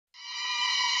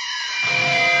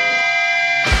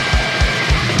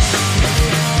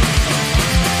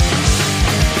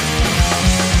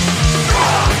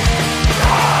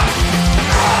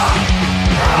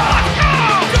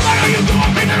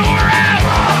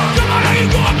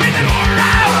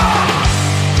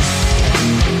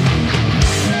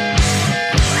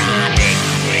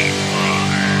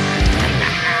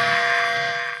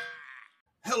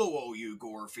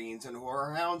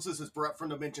folks. This is Brett from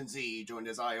Dimension Z, joined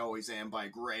as I always am by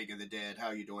Greg of the Dead. How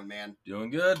you doing, man?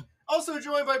 Doing good. Also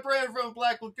joined by Brandon from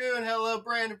Black Lagoon. Hello,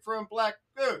 Brandon from Black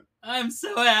Lagoon. I'm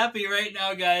so happy right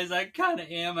now, guys. I kind of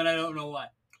am, and I don't know why.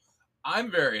 I'm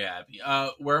very happy.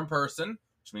 We're in person,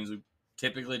 which means we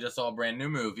typically just saw a brand new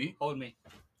movie. Hold me.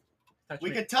 Touch We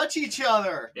me. can touch each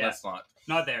other. Yeah. Let's not.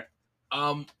 Not there.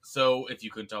 So if you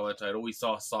couldn't tell by the title, we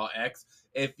saw X.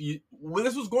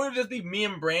 This was going to just be me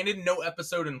and Brandon, no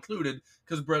episode included,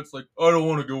 because Brett's like, I don't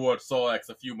want to go watch Saw X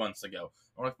a few months ago.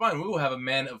 I'm like, fine, we will have a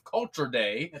Man of Culture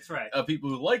Day. That's right. Of people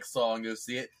who like Saw and go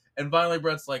see it. And finally,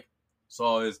 Brett's like,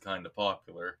 Saw is kind of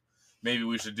popular. Maybe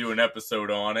we should do an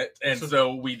episode on it. And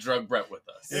so we drug Brett with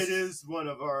us. It is one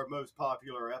of our most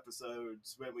popular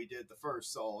episodes when we did the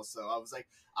first Saw, so I was like,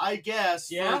 I guess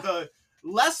for the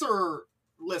lesser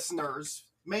listeners,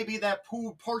 maybe that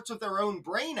pulled parts of their own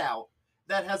brain out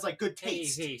that has like good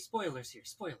taste. Hey, spoilers here,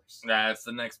 spoilers. That's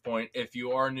the next point. If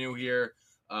you are new here,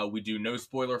 we do no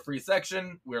spoiler-free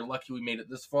section. We're lucky we made it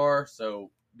this far,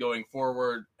 so going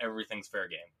forward, everything's fair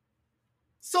game.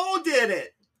 Saw did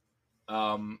it!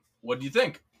 What do you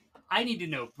think? I need to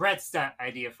know Brett's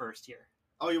idea first here.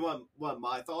 Oh, you want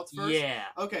my thoughts first? Yeah.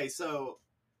 Okay, so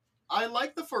I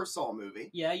like the first Saw movie.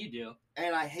 Yeah, you do.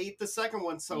 And I hate the second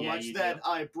one so much that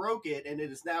I broke it, and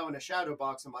it is now in a shadow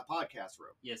box in my podcast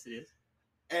room. Yes, it is.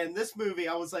 And this movie,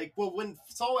 I was like, well, when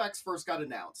Saw X first got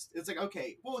announced, it's like,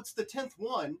 okay, well, it's the 10th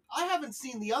one. I haven't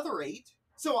seen the other 8,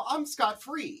 so I'm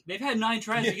scot-free. They've had 9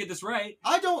 tries to get this right.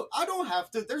 I don't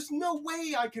have to. There's no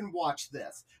way I can watch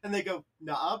this. And they go,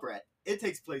 nah, Brett, it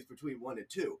takes place between 1 and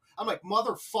 2. I'm like,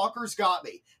 motherfuckers got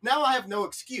me. Now I have no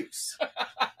excuse.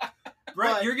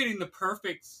 Brett, you're getting the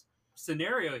perfect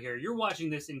scenario here. You're watching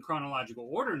this in chronological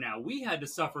order now. We had to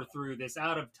suffer through this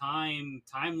out of time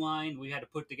timeline. We had to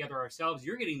put together ourselves.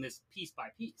 You're getting this piece by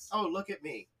piece. Oh, look at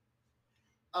me.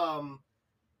 I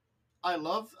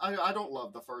don't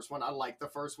love the first one. I like the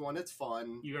first one. It's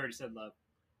fun. You already said love.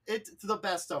 It's the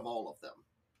best of all of them.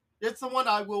 It's the one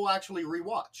I will actually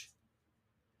rewatch.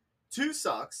 2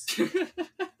 sucks.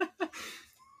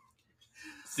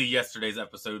 See yesterday's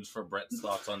episodes for Brett's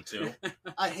thoughts on 2.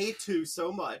 I hate 2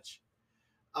 so much.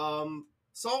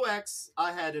 Saw X,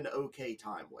 I had an okay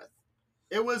time with.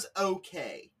 It was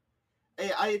okay.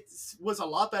 It was a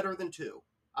lot better than 2.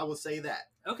 I will say that.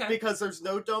 Okay. Because there's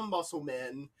no dumb muscle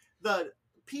men. The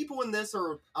people in this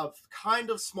are kind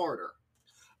of smarter.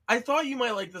 I thought you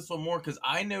might like this one more because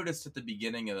I noticed at the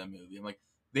beginning of the movie, I'm like,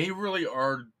 they really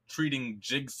are treating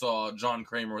Jigsaw, John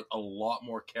Kramer, with a lot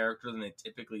more character than they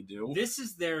typically do. This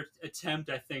is their attempt,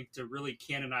 I think, to really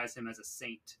canonize him as a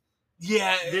saint.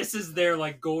 Yeah. This is their,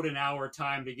 golden hour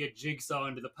time to get Jigsaw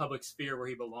into the public sphere where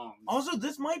he belongs. Also,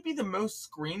 this might be the most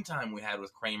screen time we had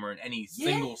with Kramer in any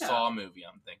single Saw movie,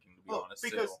 I'm thinking, to be honest.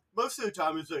 Because most of the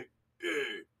time it's like,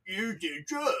 hey, you did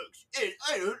drugs, and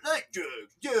I don't like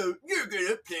drugs, so you're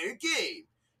gonna play a game.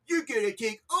 You're gonna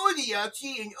take all the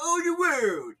oxy in all the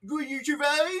world. Will you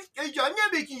survive? Because I'm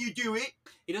not making you do it.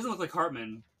 He doesn't look like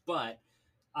Hartman, but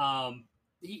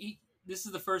this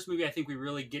is the first movie I think we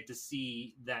really get to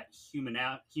see that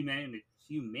humanity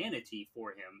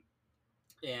for him,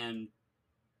 and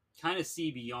kind of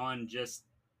see beyond just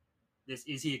this,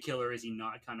 is he a killer, is he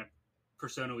not, kind of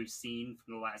persona we've seen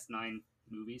from the last 9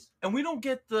 movies. And we don't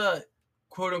get the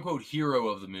quote-unquote hero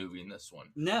of the movie in this one.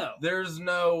 No. There's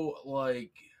no,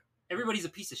 everybody's a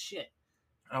piece of shit.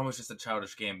 Almost just a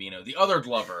childish Gambino. The other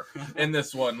Glover in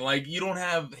this one. You don't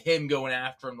have him going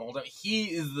after him the whole time. He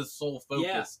is the sole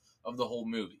focus of the whole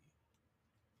movie.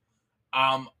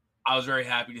 I was very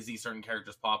happy to see certain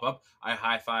characters pop up. I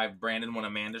high-fived Brandon when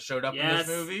Amanda showed up in this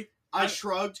movie. I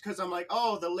shrugged because I'm like,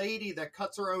 oh, the lady that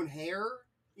cuts her own hair?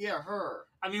 Yeah, her.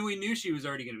 I mean, we knew she was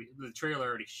already going to be... The trailer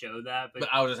already showed that, but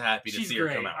I was just happy to see her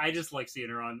come out. I just like seeing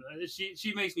her on...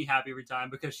 She makes me happy every time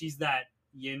because she's that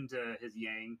yin to his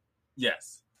yang.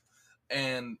 Yes.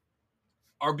 And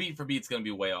our beat for beat's going to be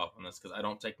way off on this because I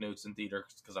don't take notes in theater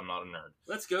because I'm not a nerd.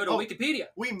 Let's go to Wikipedia.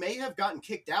 We may have gotten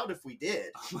kicked out if we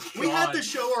did. Oh we had to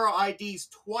show our IDs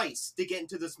twice to get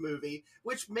into this movie,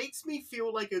 which makes me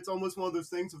feel like it's almost one of those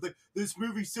things of this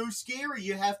movie's so scary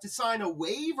you have to sign a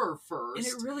waiver first. And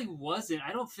it really wasn't.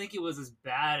 I don't think it was as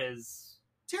bad as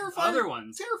Terrifier, other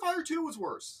ones. Terrifier 2 was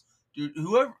worse. Dude,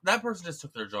 that person just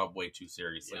took their job way too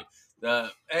seriously. Yeah.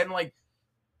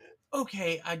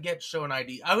 Okay, I get show an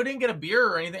ID. I didn't get a beer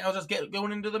or anything. I was just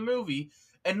going into the movie,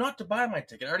 and not to buy my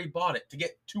ticket. I already bought it. To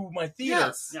get to my theater,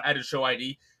 yes. I had to show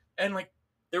ID. And,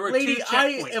 there were lady, 2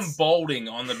 I checkpoints. am balding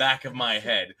on the back of my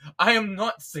head. I am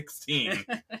not 16.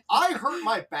 I hurt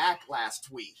my back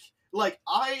last week.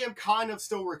 I am kind of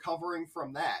still recovering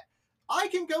from that. I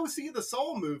can go see the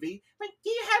Soul movie, but do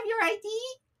you have your ID?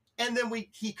 And then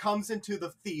he comes into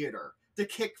the theater.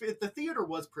 The theater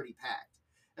was pretty packed.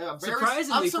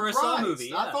 Surprisingly, for a Saw movie,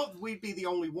 yeah. I thought we'd be the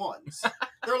only ones.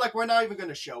 They're like, we're not even going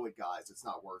to show it, guys. It's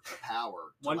not worth the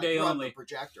power. One day only. The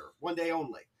projector. One day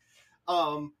only.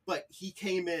 But he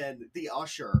came in, the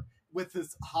usher, with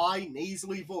his high,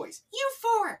 nasally voice. You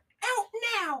four, out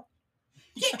now!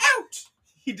 Get out!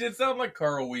 He did sound like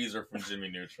Carl Weezer from Jimmy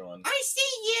Neutron. I see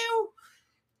you!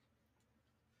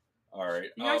 Alright.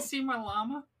 You guys see my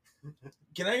llama?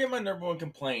 Can I get my number one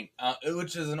complaint?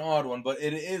 Which is an odd one, but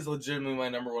it is legitimately my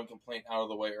number one complaint out of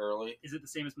the way early. Is it the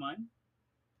same as mine?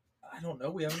 I don't know.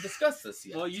 We haven't discussed this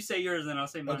yet. Well, you say yours, and I'll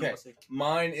say mine. Okay.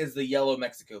 Mine is the yellow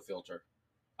Mexico filter.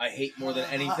 I hate more than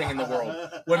anything in the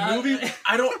world.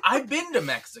 I've been to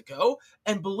Mexico,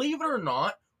 and believe it or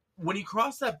not, when you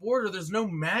cross that border, there's no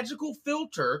magical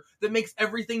filter that makes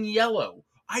everything yellow.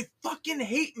 I fucking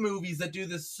hate movies that do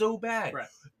this so bad. Right.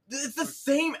 It's the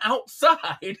same outside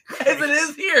as it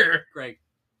is here. Greg,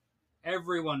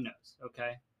 everyone knows,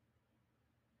 okay?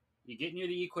 You get near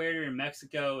the equator in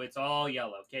Mexico, it's all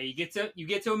yellow, okay? You get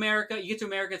to America,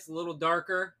 it's a little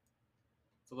darker.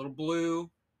 It's a little blue.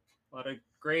 A lot of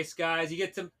gray skies. You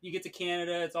get to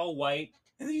Canada, it's all white.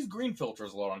 And they use green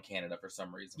filters a lot on Canada for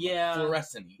some reason. Yeah. Like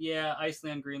fluorescent. Yeah,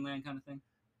 Iceland, Greenland kind of thing.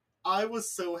 I was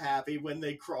so happy when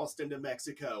they crossed into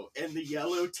Mexico and the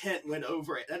yellow tent went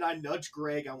over it, and I nudged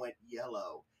Greg. I went,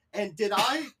 yellow. And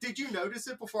did you notice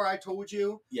it before I told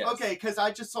you? Yes. Okay, because I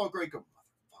just saw Greg go,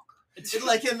 motherfucker.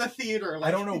 Like in the theater. Like,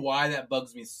 I don't know why that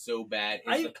bugs me so bad.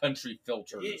 It's the country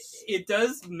filters. It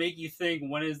does make you think,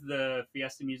 when is the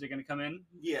Fiesta music going to come in?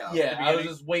 Yeah. Yeah, I was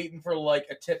just waiting for like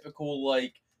a typical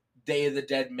like Day of the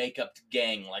Dead makeup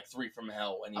gang, like 3 from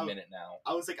Hell any minute now.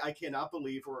 I was like, I cannot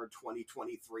believe we're in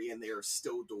 2023 and they are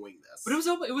still doing this. But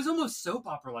it was almost soap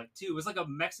opera like too. It was like a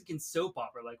Mexican soap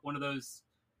opera, like one of those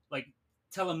like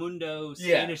Telemundo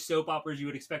Spanish soap operas you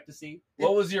would expect to see.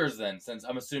 What was yours then? Since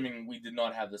I'm assuming we did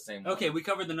not have the same one. Okay, we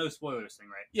covered the no spoilers thing,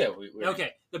 right? Yeah.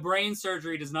 Okay, the brain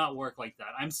surgery does not work like that.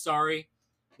 I'm sorry.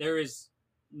 There is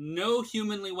no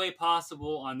humanly way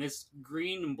possible on this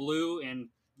green and blue and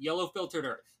yellow filtered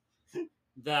earth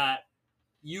that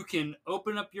you can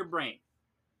open up your brain,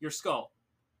 your skull,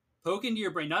 poke into your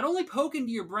brain. Not only poke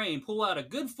into your brain, pull out a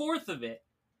good fourth of it,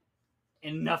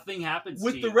 and nothing happens to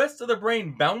you. With the rest of the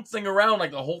brain bouncing around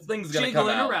like the whole thing's going to come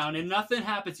out. Jiggling around, and nothing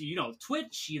happens to you. You don't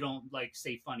twitch. You don't, like,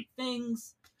 say funny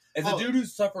things. As a dude who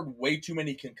suffered way too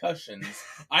many concussions,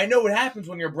 I know what happens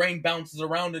when your brain bounces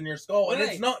around in your skull, and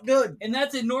it's not good. And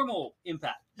that's a normal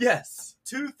impact. Yes.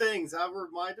 2 things. That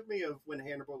reminded me of when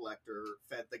Hannibal Lecter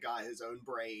fed the guy his own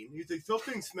brain. He's like,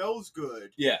 something smells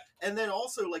good. Yeah. And then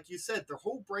also, like you said, the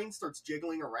whole brain starts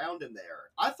jiggling around in there.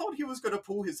 I thought he was going to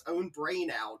pull his own brain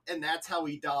out, and that's how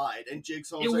he died. And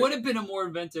Jigsaw's It would have been a more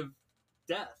inventive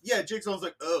death. Yeah, Jigsaw's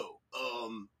like,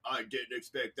 I didn't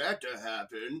expect that to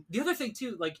happen. The other thing,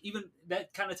 too, like, even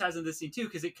that kind of ties into this scene, too,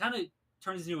 because it kind of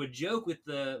turns into a joke with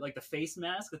the face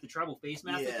mask, with the tribal face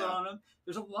mask they put on him.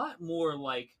 There's a lot more,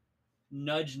 like,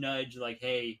 nudge, like,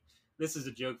 hey, this is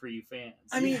a joke for you fans.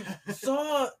 I mean,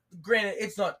 Saw, granted,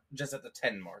 it's not just at the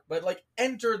 10 mark, but, like,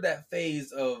 entered that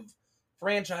phase of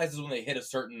franchises when they hit a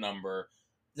certain number.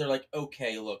 They're like,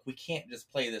 okay, look, we can't just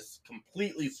play this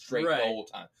completely straight the whole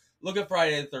time. Look at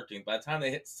Friday the 13th. By the time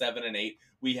they hit 7 and 8,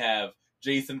 we have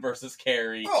Jason versus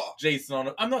Carrie. Jason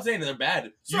on I'm not saying they're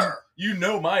bad. Sure. You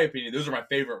know my opinion. Those are my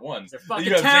favorite ones. They're fucking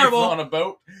you have terrible. Jason on a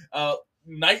boat.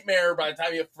 Nightmare, by the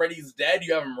time you have Freddy's dead,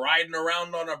 you have him riding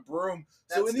around on a broom.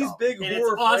 So in these big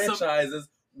horror franchises,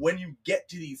 when you get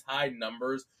to these high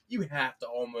numbers, you have to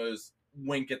almost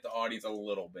wink at the audience a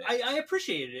little bit. I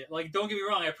appreciated it. Like, don't get me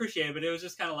wrong, I appreciate it, but it was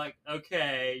just kind of like,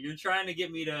 okay, you're trying to get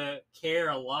me to care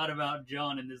a lot about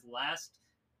John in this last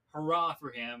hurrah for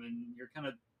him, and you're kind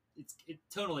of, it's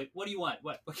totally, what do you want?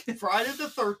 What? Friday the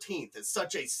 13th is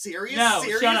such a serious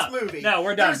movie. No,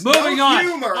 we're done. There's Moving no on.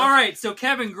 humor. All right, so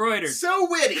Kevin Groiter. So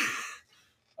witty.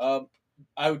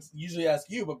 I would usually ask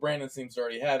you, but Brandon seems to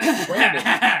already have it.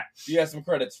 Brandon, do you have some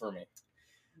credits for me?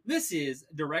 This is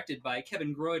directed by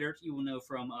Kevin Groiter, you will know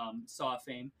from Saw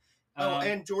fame.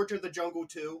 And George of the Jungle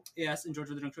 2. Yes, and George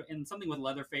of the Jungle 2. And something with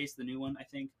Leatherface, the new one, I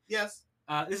think. Yes.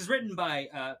 This is written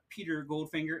by Peter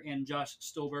Goldfinger and Josh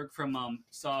Stolberg from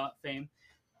Saw fame.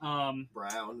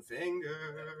 Brown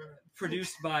Finger.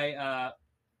 Produced by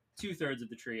 2/3 of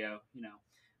the trio, you know.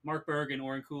 Mark Berg and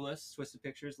Oren Koulis, Twisted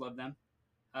Pictures, love them.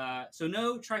 So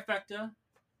no trifecta,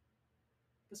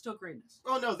 but still greatness.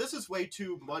 Oh no, this is way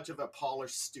too much of a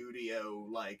polished studio,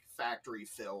 like, factory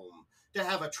film to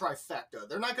have a trifecta.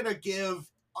 They're not going to give,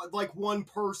 like, one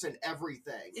person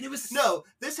everything. And it was... No,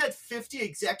 this had 50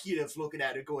 executives looking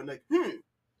at it going like,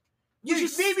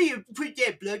 Maybe you put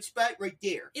that blood spot right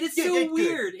there. It is Yeah, so that's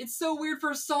weird. It's so weird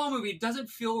for a Saw movie. It doesn't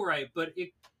feel right, but it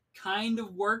kind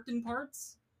of worked in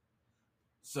parts.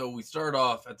 So we start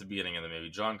off at the beginning of the movie.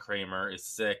 John Kramer is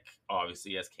sick.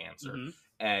 Obviously, he has cancer. Mhm.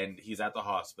 And he's at the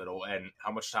hospital. And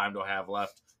how much time do I have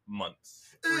left?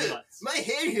 Months. 3 Ugh, months. my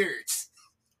head hurts.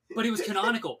 But he was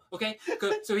canonical, okay?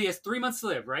 So he has 3 months to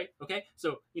live, right? Okay?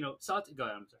 So, Saw... Go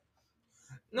ahead, I'm sorry.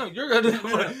 No, you're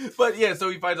good. But yeah, so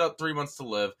he finds out 3 months to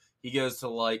live. He goes to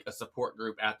like a support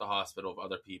group at the hospital of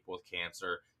other people with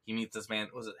cancer. He meets this man.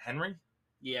 Was it Henry?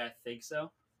 Yeah, I think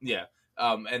so. Yeah.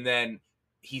 And then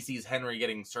he sees Henry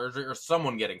getting surgery or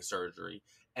someone getting surgery.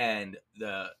 And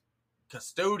the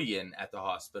custodian at the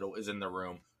hospital is in the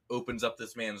room, opens up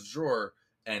this man's drawer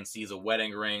and sees a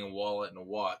wedding ring, a wallet, and a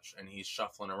watch. And he's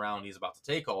shuffling around. He's about to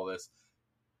take all this.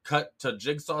 Cut to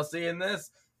Jigsaw seeing this.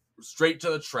 Straight to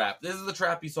the trap. This is the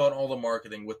trap you saw in all the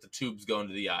marketing with the tubes going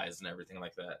to the eyes and everything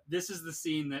like that. This is the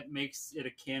scene that makes it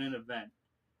a canon event.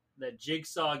 That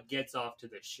Jigsaw gets off to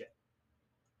the ship.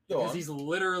 Because he's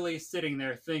literally sitting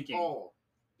there thinking,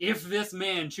 if this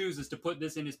man chooses to put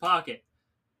this in his pocket,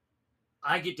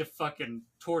 I get to fucking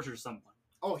torture someone.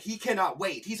 Oh, he cannot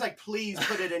wait. He's like, please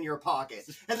put it in your pocket.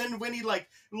 And then when he like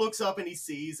looks up and he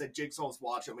sees that Jigsaw's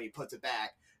watching when he puts it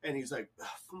back, and he's like,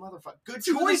 motherfucker, good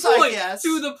choice, I guess.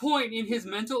 To the point in his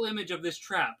mental image of this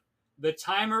trap, the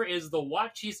timer is the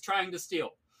watch he's trying to steal.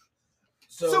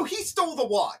 So he stole the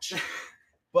watch.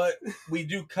 But we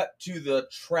do cut to the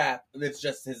trap. That's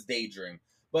just his daydream.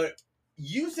 But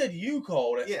you said you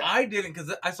called it. Yeah. I didn't,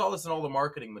 because I saw this in all the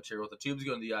marketing material with the tubes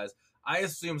going to the eyes. I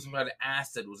assumed some kind of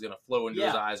acid was going to flow into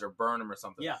his eyes or burn him or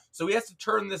something. Yeah. So he has to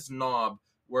turn this knob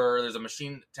where there's a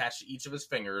machine attached to each of his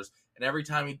fingers, and every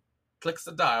time he clicks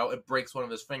the dial, it breaks one of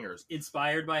his fingers.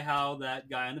 Inspired by how that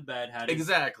guy in the bed had his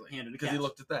hand in the because cast. he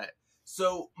looked at that.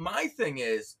 So my thing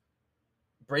is,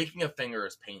 breaking a finger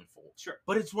is painful. Sure.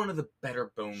 But it's one of the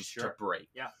better bones to break.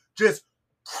 Yeah. Just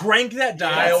crank that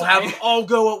dial, have them all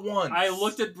go at once. I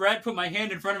looked at Brett, put my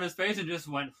hand in front of his face, and just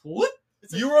went, what?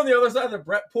 You were on the other side of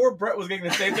Brett. Poor Brett was getting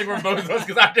the same thing from both of us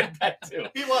because I did that too.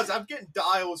 He was. I'm getting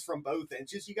dials from both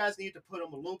ends. Just you guys need to put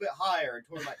them a little bit higher and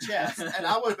toward my chest, and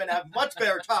I would have been having much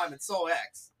better time in Saw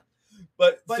X.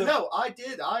 But no, I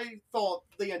did. I thought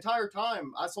the entire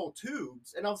time I saw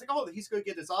tubes, and I was like, oh, he's going to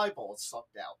get his eyeballs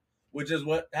sucked out. Which is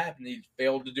what happened. He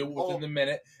failed to do it within the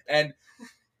minute, and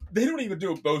they don't even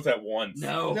do it both at once.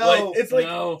 No. Like, it's like,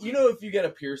 you know, if you get a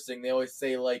piercing, they always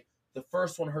say, like, the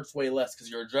first one hurts way less because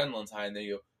your adrenaline's high, and then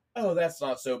you go, oh, that's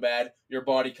not so bad. Your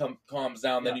body calms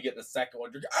down, then you get the second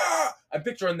one. You're, I'm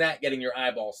picturing that getting your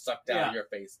eyeballs sucked out of your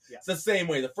face. Yeah. It's the same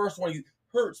way. The first one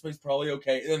hurts, but he's probably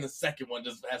okay, and then the second one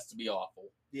just has to be awful.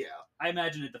 Yeah. I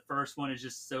imagine that the first one is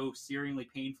just so searingly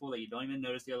painful that you don't even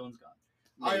notice the other one's gone.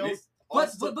 But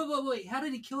wait, how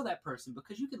did he kill that person?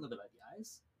 Because you can live without the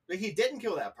eyes. He didn't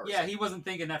kill that person. Yeah, he wasn't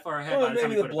thinking that far ahead. Well,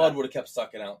 maybe the blood would have kept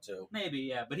sucking out too. Maybe,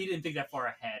 yeah, but he didn't think that far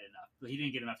ahead enough. He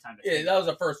didn't get enough time to. Yeah, that was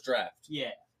a first draft.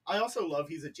 Yeah. I also love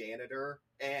he's a janitor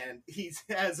and he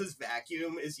has his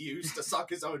vacuum is used to suck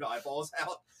his own eyeballs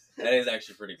out. That is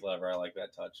actually pretty clever. I like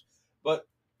that touch. But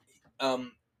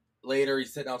later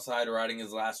he's sitting outside writing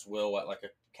his last will at like a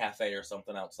cafe or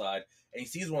something outside, and he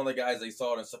sees one of the guys that he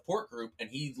saw in a support group, and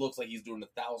he looks like he's doing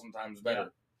 1,000 times better. Yeah.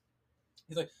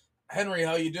 He's like, Henry,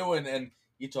 how you doing? And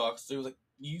he talks to him. He was like,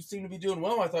 you seem to be doing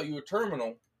well. I thought you were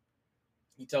terminal.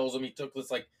 He tells him he took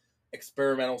this like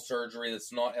experimental surgery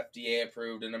that's not FDA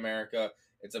approved in America.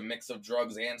 It's a mix of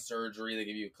drugs and surgery. They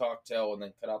give you a cocktail and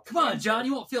then cut out the Come on, John,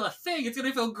 you won't feel a thing. It's going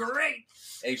to feel great.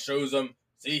 And he shows him,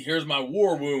 see, here's my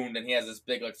war wound. And he has this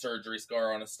big like surgery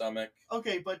scar on his stomach.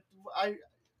 Okay, but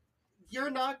you're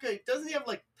not good. Doesn't he have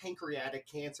like pancreatic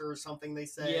cancer or something, they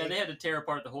say? Yeah, they had to tear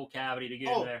apart the whole cavity to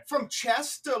get in there. From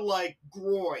chest to like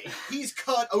groin. He's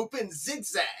cut open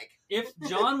zigzag. If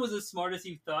John was as smart as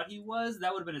he thought he was,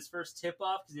 that would have been his first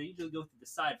tip-off, because they usually go through the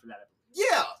side for that, I believe.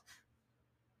 Yeah.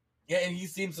 Yeah, and he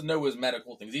seems to know his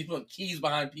medical things. He's putting keys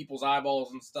behind people's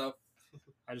eyeballs and stuff.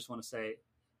 I just want to say,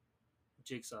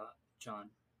 Jigsaw, John,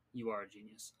 you are a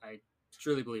genius. I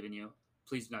truly believe in you.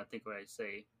 Please do not think what I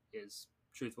say is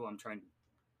truthful. I'm trying to,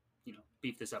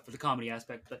 beef this up for the comedy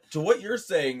aspect. But to what you're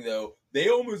saying, though, they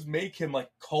almost make him like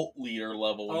cult leader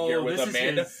level here with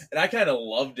Amanda. And I kind of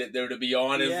loved it, though, to be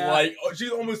honest. Yeah. Like,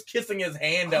 she's almost kissing his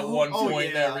hand at one point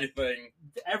and everything.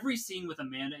 Every scene with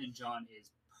Amanda and John is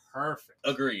perfect.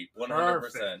 Agreed. 100%.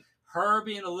 Perfect. Her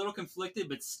being a little conflicted,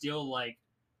 but still, like,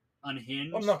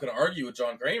 unhinged. I'm not going to argue with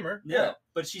John Kramer. No, yeah.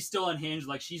 But she's still unhinged,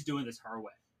 like she's doing this her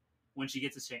way. When she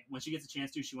gets a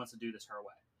chance to, she wants to do this her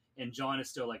way. And John is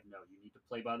still like, no, you need to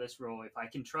play by this role. If I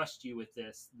can trust you with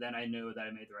this, then I know that I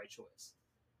made the right choice.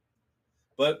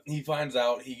 But he finds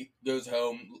out, he goes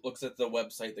home, looks at the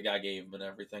website the guy gave him and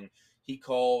everything. He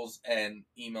calls and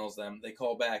emails them. They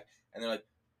call back, and they're like,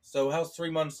 so how's 3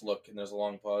 months look? And there's a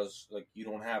long pause. Like, you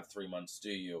don't have 3 months,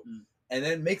 do you? Mm. And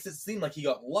then makes it seem like he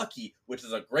got lucky, which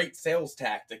is a great sales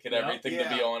tactic and everything, to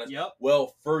be honest. Yep.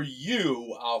 Well, for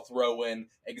you, I'll throw in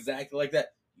exactly like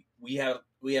that. We have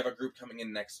a group coming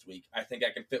in next week. I think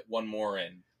I can fit one more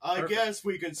in. I guess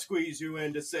we can squeeze you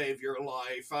in to save your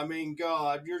life. I mean,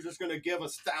 God, you're just going to give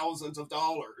us thousands of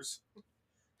dollars.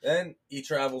 Then he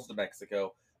travels to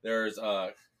Mexico. There's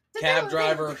a cab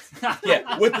driver,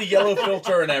 with the yellow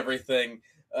filter and everything.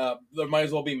 There might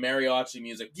as well be mariachi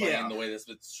music playing the way this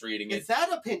bit's treating it. Is that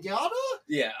a pinata?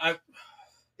 Yeah,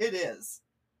 It is.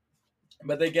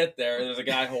 But they get there. There's a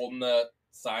guy holding the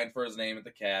sign for his name at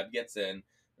the cab. Gets in.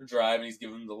 They're driving. He's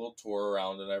giving them the little tour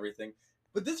around and everything.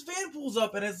 But this van pulls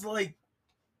up, and it's like,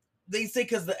 they say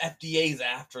because the FDA's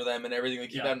after them and everything, they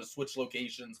keep having to switch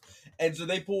locations. And so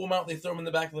they pull him out, they throw him in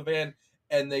the back of the van,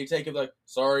 and they take him like,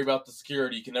 sorry about the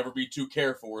security, you can never be too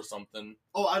careful or something.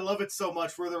 Oh, I love it so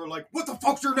much where they were like, what the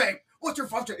fuck's your name? What's your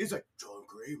fuck's name? He's like, John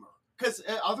Kramer. Because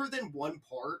other than one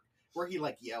part where he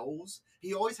like yells,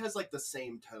 he always has like the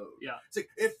same tone. Yeah. It's like,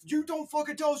 if you don't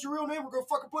fucking tell us your real name, we're gonna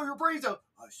fucking blow your brains out.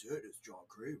 I said it's John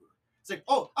Kramer. It's like,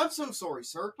 oh, I'm so sorry,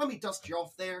 sir. Let me dust you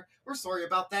off there. We're sorry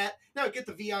about that. Now get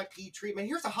the VIP treatment.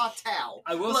 Here's a hot towel.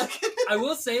 I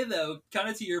will say, though, kind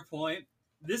of to your point,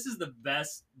 this is the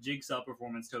best Jigsaw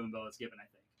performance Tobin Bell has given, I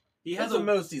think. He has That's the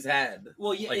most he's had.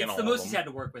 Well, yeah, like, it's the most he's had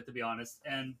to work with, to be honest.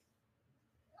 And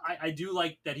I do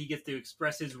like that he gets to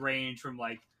express his range from,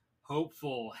 like,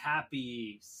 hopeful,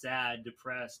 happy, sad,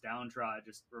 depressed, downtrodden,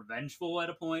 just revengeful at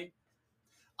a point.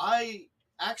 I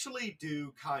actually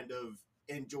do kind of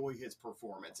enjoy his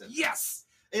performance. Yes!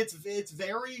 It's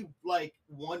very, like,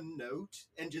 one note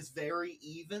and just very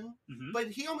even. Mm-hmm.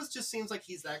 But he almost just seems like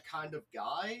he's that kind of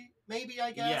guy, maybe,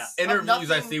 I guess. Yeah.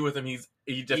 Interviews I see with him,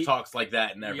 he just talks like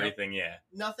that and everything,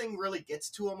 Nothing really gets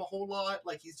to him a whole lot.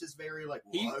 Like, he's just very, like,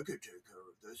 I could take care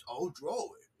of this. I'll draw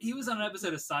it. He was on an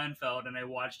episode of Seinfeld, and I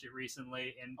watched it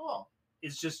recently, and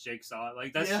it's just Jigsaw.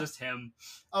 Like, that's just him.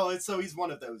 Oh, so he's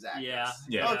one of those actors.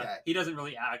 Yeah. Okay. He doesn't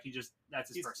really act.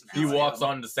 That's his personality. He walks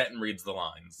on to set and reads the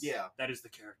lines. Yeah. That is the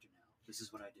character now. This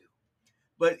is what I do.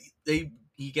 But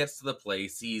he gets to the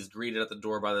place. He's greeted at the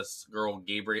door by this girl,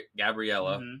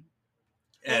 Gabriella. Mm-hmm.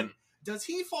 And does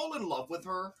he fall in love with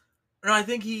her? No, I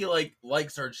think he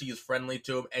likes her. She is friendly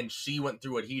to him, and she went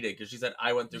through what he did because she said,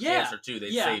 "I went through cancer too.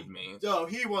 They saved me." So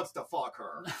he wants to fuck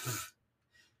her.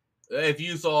 If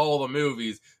you saw all the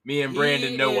movies, me and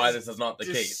Brandon know why this is not the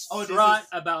case. Distraught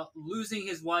about losing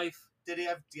his wife. Did he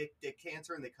have dick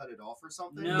cancer and they cut it off or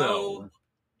something? No.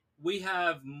 We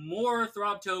have more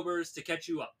Throbtobers to catch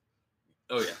you up.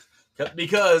 Oh yeah,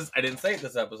 because I didn't say it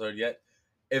this episode yet.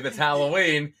 If it's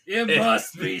Halloween, it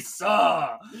must be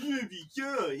Saw.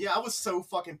 Yeah, I was so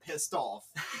fucking pissed off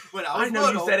when I was I know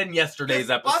little. You said in yesterday's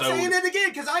episode. I'm saying it again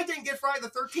because I didn't get Friday the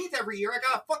 13th every year. I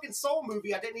got a fucking Soul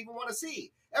movie I didn't even want to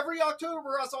see. Every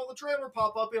October, I saw the trailer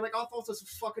pop up and I thought this was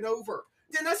fucking over.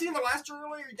 Didn't I see in the last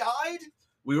trailer he died?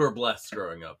 We were blessed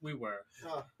growing up. We were.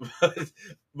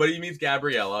 But he meets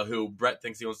Gabriella, who Brett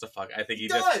thinks he wants to fuck. I think he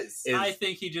does. I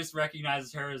think he just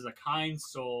recognizes her as a kind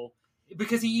soul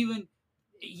because he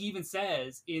even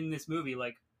says in this movie,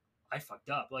 like, I fucked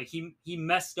up. Like, he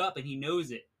messed up and he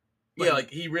knows it. Yeah,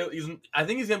 like, I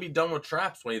think he's going to be done with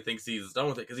Traps when he thinks he's done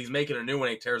with it, because he's making a new one.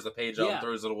 He tears the page out and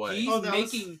throws it away.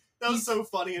 That was so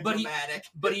funny and dramatic.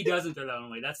 But he doesn't throw that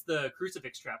away. That's the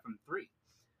crucifix trap from 3.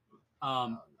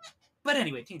 But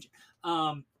anyway, tangent.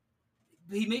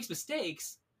 He makes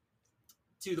mistakes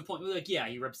to the point where, like,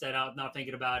 he rips that out, not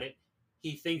thinking about it.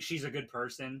 He thinks she's a good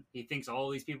person. He thinks all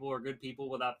these people are good people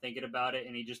without thinking about it,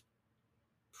 and he just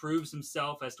proves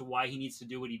himself as to why he needs to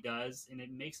do what he does, and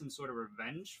it makes him sort of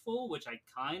revengeful, which I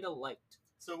kind of liked.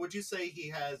 So would you say he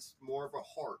has more of a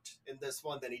heart in this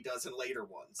one than he does in later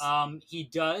ones? He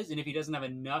does, and if he doesn't have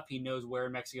enough, he knows where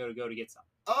in Mexico to go to get some.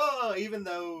 Oh, even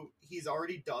though he's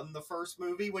already done the first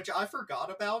movie, which I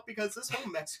forgot about, because this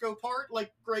whole Mexico part,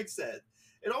 like Greg said,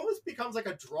 it almost becomes like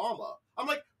a drama. I'm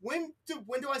like, when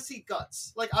do I see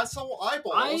guts? Like, I saw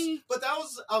eyeballs, but that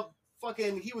was a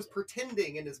fucking, he was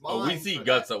pretending in his mind. Oh, we see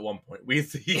guts at one point. We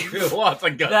see lots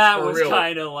of guts. That was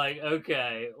kind of like,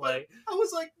 okay. Like, I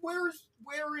was like, where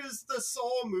is the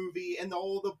Saw movie and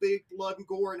all the big blood and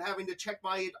gore and having to check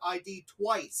my ID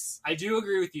twice? I do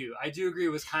agree with you. I do agree it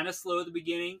was kind of slow at the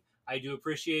beginning. I do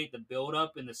appreciate the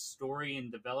build-up and the story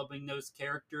and developing those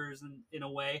characters in a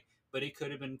way, but it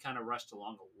could have been kind of rushed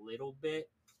along a little bit.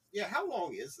 Yeah, how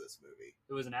long is this movie?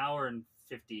 It was an hour and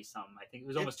 50 something. I think it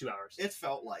was almost 2 hours. It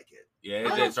felt like it. Yeah,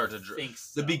 it I did start to. think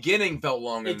so. The beginning felt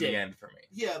longer It than the did. end for me.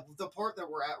 Yeah, the part that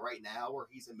we're at right now, where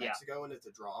he's in Yeah. Mexico and it's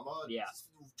a drama, Yeah. it's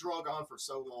drug on for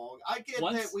so long. I get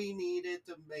Once- that we need it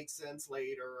to make sense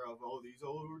later of all these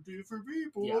other different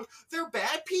people. Yeah. They're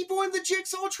bad people in the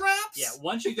jigsaw traps. Yeah,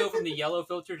 once you go from the yellow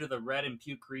filter to the red and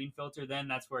puke green filter, then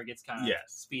that's where it gets kind of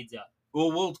Yes. speeds up. Well,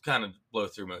 we'll kind of blow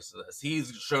through most of this.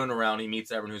 He's shown around. He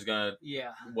meets everyone who's gonna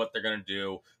Yeah. what they're gonna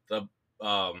do. The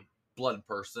blood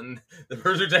person, the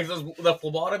person who takes us, the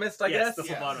phlebotomist, I Yes, guess.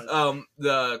 the phlebotomist.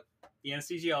 The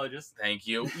anesthesiologist. thank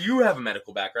you. You have a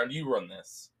medical background. You run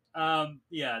this.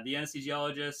 Yeah, the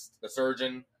anesthesiologist, The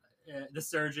surgeon. the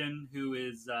surgeon who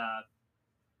is.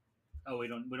 We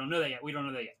don't know that yet. We don't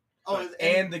know that yet. Oh,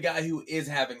 And the guy who is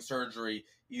having surgery,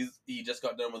 he just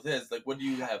got done with his. Like, what do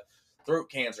you have?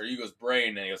 Throat cancer. He goes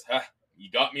brain, and he goes, "Ha,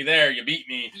 you got me there. You beat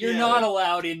me." You're Yeah. not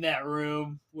allowed in that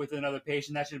room with another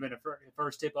patient. That should have been a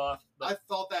first tip off. I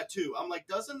thought that too. I'm like,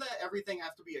 doesn't that everything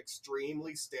have to be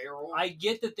extremely sterile? I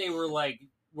get that they were like,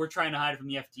 we're trying to hide it from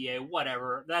the FDA.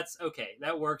 Whatever. That's okay.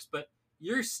 That works. But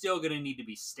you're still going to need to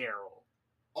be sterile.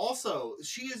 Also,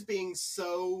 she is being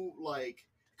so like,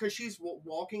 because she's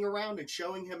walking around and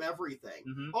showing him everything.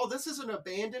 Mhm. Oh, this is an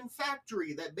abandoned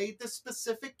factory that made this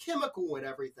specific chemical and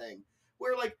everything.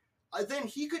 Where like, then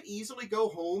he could easily go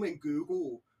home and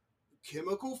Google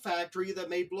chemical factory that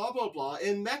made blah blah blah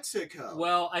in Mexico.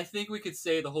 Well, I think we could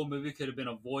say the whole movie could have been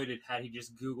avoided had he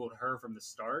just Googled her from the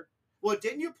start. Well,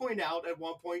 didn't you point out at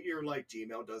one point you're like,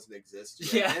 Gmail doesn't exist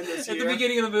yet Yeah, in this at year? the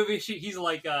beginning of the movie, he's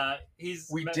like,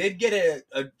 We did get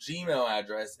a Gmail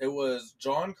address. It was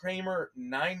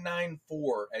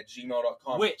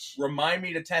johnkramer994@gmail.com. Which, Remind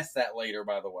me to test that later,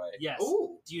 by the way. yes.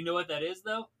 Ooh. Do you know what that is,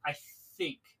 though? I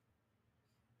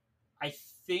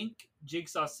think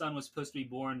Jigsaw's son was supposed to be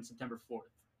born September 4th.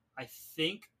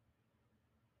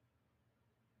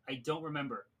 I don't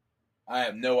remember. I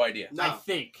have no idea. No. I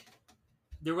think.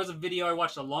 There was a video I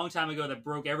watched a long time ago that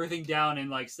broke everything down, and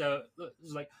like, so it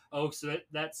was like, oh, so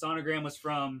that sonogram was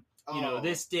from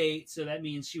this date, so that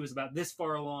means she was about this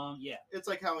far along. Yeah, It's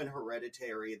like how in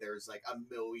Hereditary there's like a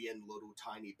million little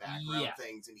tiny background Yeah.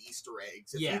 things and Easter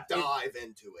eggs if Yeah, you dive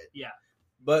into it.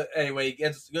 But anyway, he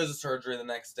goes to surgery the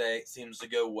next day. It seems to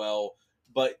go well.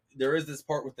 But there is this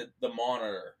part with the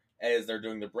monitor as they're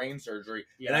doing the brain surgery.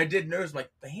 yeah. And I did notice, like,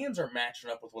 the hands aren't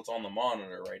matching up with what's on the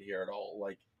monitor right here at all.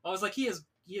 Like, I was like, he has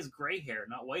gray hair,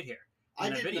 not white hair.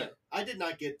 in that video. I did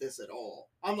not get this at all.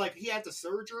 I'm like, he had the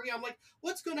surgery. I'm like,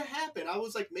 what's going to happen? I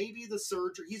was like, maybe the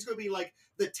surgery, he's going to be like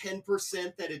the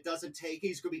 10% that it doesn't take.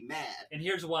 He's going to be mad. And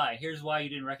here's why. Here's why you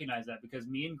didn't recognize that, because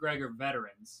me and Greg are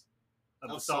veterans of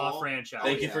the Of Saw Saw? franchise.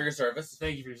 thank you yeah. for your service.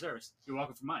 Thank you for your service. You're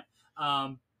welcome for mine.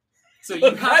 So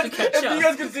you have to catch If up. you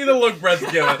guys can see the look Brett's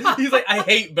giving, he's like, I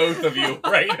hate both of you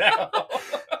right now.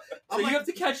 So you have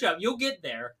to catch up. You'll get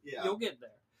there. Yeah. You'll get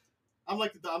there. I'm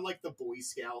like the Boy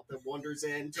Scout that wanders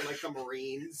into like the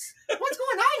Marines. What's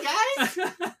going on,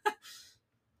 guys?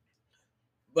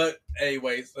 But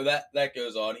anyway, so that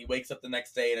goes on. He wakes up the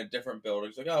next day in a different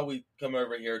building. He's like, oh, we come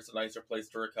over here. It's a nicer place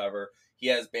to recover. He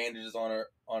has bandages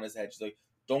on his head. She's like,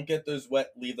 don't get those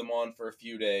wet. Leave them on for a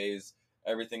few days.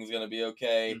 Everything's going to be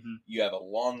okay. Mhm. You have a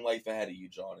long life ahead of you,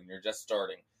 John, and you're just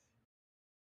starting.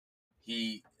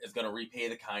 He is going to repay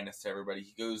the kindness to everybody.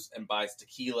 He goes and buys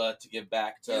tequila to give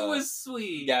back to It was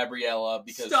sweet. Gabriella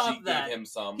because Stop she that. gave him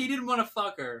some. He didn't want to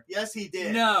fuck her. Yes, he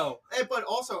did. No. But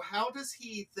also, how does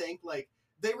he think, like,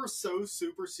 they were so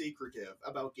super secretive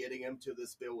about getting him to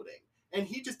this building, and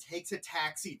he just takes a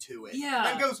taxi to it.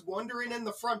 Yeah. And goes wandering in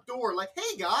the front door, like,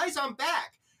 hey, guys, I'm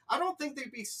back. I don't think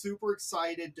they'd be super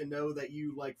excited to know that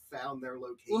you, like, found their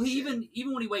location. Well, he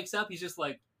even when he wakes up, he's just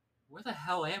like, where the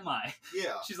hell am I?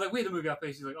 Yeah. She's like, wait, the movie got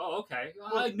face. She's like, oh, okay.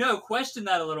 Well- No, question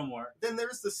that a little more. Then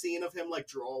there's the scene of him, like,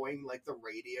 drawing, like, the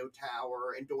radio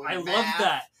tower and doing I love math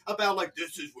that. about, like,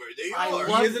 this is where they I are.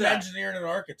 love He is an that. engineer and an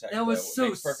architect. That was though. It so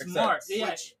makes perfect smart. sense. Yeah,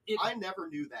 Which it- I never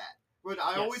knew that. But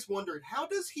I Yes. always wondered, how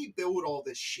does he build all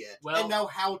this shit Well- and know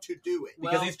how to do it?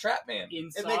 Because Well, he's Trap Man. in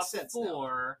It Saw makes sense now.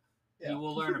 4, Yeah. you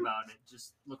will learn about it.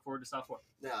 Just look forward to Saw 4.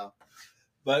 No.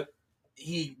 But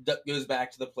he goes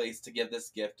back to the place to give this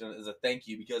gift as a thank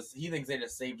you because he thinks they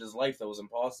just saved his life that was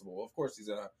impossible. Of course, he's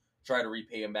going to try to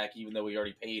repay him back, even though he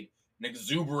already paid an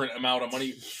exuberant amount of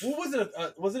money. What was it?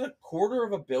 Was it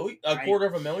 $250,000?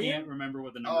 $250,000? I can't remember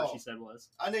what the number Oh. she said was.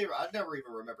 I never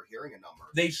even remember hearing a number.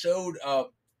 They showed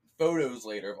photos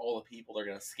later of all the people they're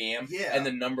going to scam Yeah. and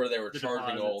the number they were The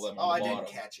charging all of them Oh, on I the didn't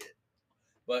bottom. catch it.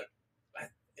 But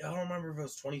I don't remember if it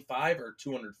was 25 or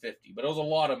 250, but it was a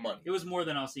lot of money. It was more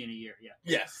than I'll see in a year, yeah.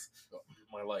 Yes.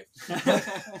 my life.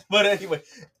 But anyway,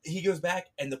 he goes back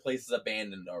and the place is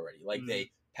abandoned already. Like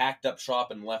they packed up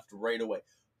shop and left right away.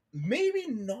 Maybe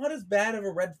not as bad of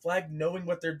a red flag knowing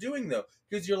what they're doing though,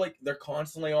 because you're like they're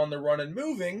constantly on the run and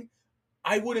moving.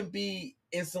 I wouldn't be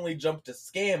instantly jumped to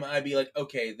scam. I'd be like,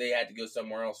 okay, they had to go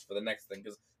somewhere else for the next thing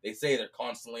because they say they're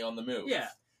constantly on the move. Yeah.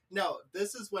 No,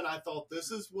 this is when I thought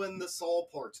this is when the Saul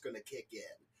part's going to kick in.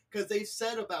 Because they've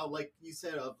said about, like you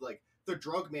said, of like the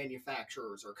drug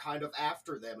manufacturers are kind of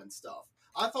after them and stuff.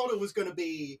 I thought it was going to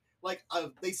be like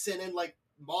they sent in like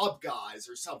mob guys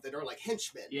or something, or like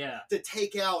henchmen to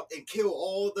take out and kill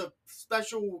all the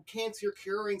special cancer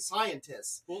curing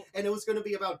scientists. And it was going to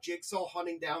be about Jigsaw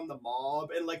hunting down the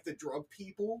mob and like the drug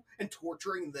people and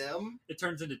torturing them. It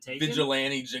turns into Taken.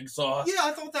 Vigilante Jigsaw. Yeah,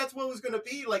 I thought that's what it was going to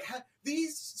be. Like,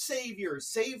 these saviors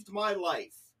saved my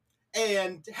life.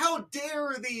 And how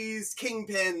dare these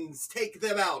kingpins take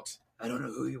them out? I don't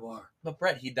know who you are. But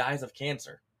Brett, he dies of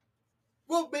cancer.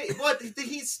 Well, but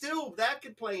he's still, that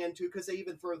could play into, because they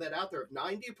even throw that out there,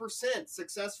 90%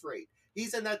 success rate.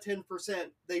 He's in that 10%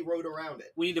 they wrote around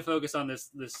it. We need to focus on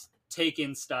this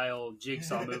Taken-style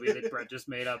Jigsaw movie that Brett just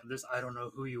made up. This, I don't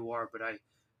know who you are, but I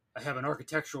have an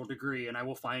architectural degree, and I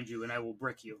will find you, and I will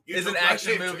brick you. It's an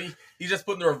action movie. He's just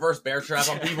putting the reverse bear trap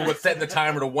on people with setting the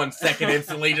timer to 1 second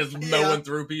instantly, just mowing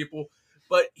through people.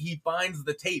 But he finds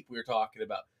the tape we were talking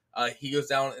about. He goes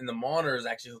down, and the monitor is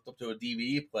actually hooked up to a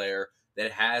DVD player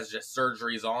that has just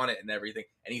surgeries on it and everything.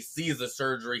 And he sees the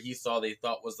surgery he saw they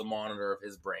thought was the monitor of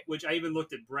his brain. Which I even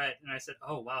looked at Brett, and I said,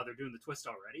 oh, wow, they're doing the twist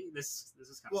already? This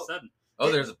is kind of sudden. Oh,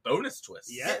 there's a bonus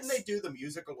twist. Yes. Didn't they do the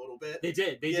music a little bit? They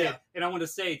did. And I want to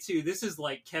say, too, this is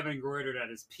like Kevin Groidert at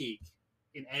his peak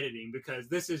in editing, because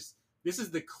this is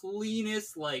the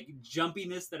cleanest, like,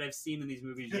 jumpiness that I've seen in these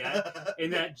movies yet.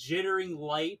 And that jittering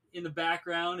light in the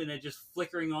background and it just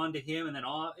flickering onto him and then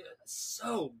off.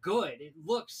 So good. It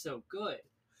looks so good.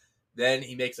 Then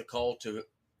he makes a call to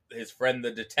his friend,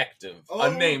 the detective.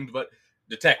 Unnamed, but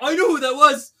detective. I know who that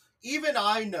was! Even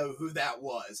I know who that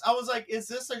was. I was like, is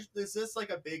this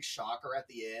like a big shocker at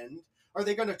the end? Are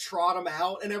they going to trot him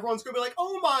out and everyone's going to be like,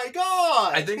 oh my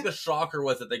god? I think the shocker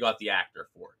was that they got the actor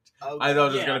for it. Okay. I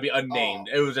thought it was going to be unnamed.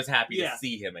 It was just happy to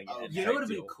see him again. You know what would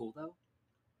have been cool, though?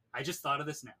 I just thought of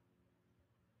this now.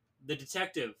 The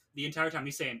detective, the entire time,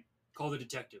 he's saying, call the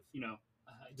detective,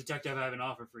 detective, I have an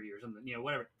offer for you or something,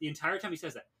 whatever. The entire time he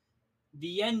says that.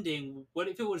 The ending, what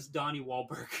if it was Donnie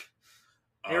Wahlberg?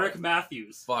 Eric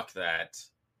Matthews. Fuck that.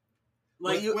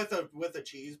 Like with a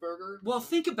cheeseburger? Well,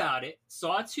 think about it.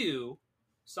 Saw 2,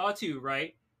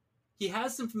 right? He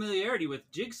has some familiarity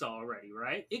with Jigsaw already,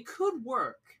 right? It could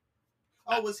work.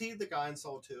 Oh, was he the guy in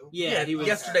Saw 2? Yeah, he was.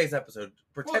 Yesterday's episode.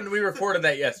 Pretend we recorded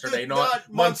that yesterday,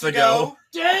 not months ago.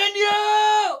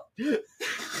 Daniel!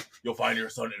 You'll find your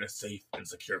son in a safe and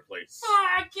secure place.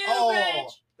 Fuck you,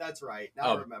 bitch! That's right.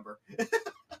 Now I remember.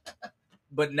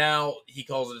 But now he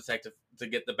calls a detective to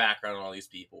get the background on all these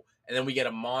people. And then we get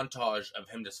a montage of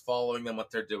him just following them,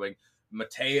 what they're doing.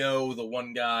 Mateo, the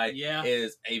one guy,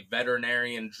 is a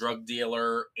veterinarian, drug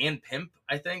dealer, and pimp,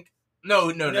 I think.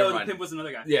 No, never mind. Pimp was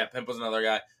another guy. Yeah, pimp was another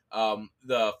guy.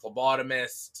 The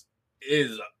phlebotomist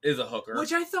is a hooker.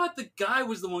 Which I thought the guy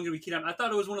was the one going to be kidnapped. I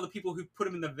thought it was one of the people who put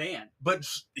him in the van. But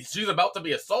she's about to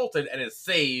be assaulted and is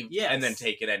saved and then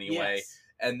taken anyway. Yes.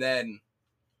 And then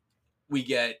we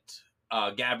get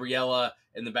Gabriella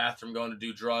in the bathroom going to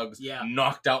do drugs,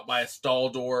 knocked out by a stall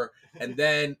door, and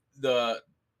then the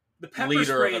pepper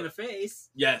spray in the face.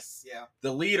 Yes. Yeah.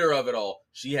 The leader of it all,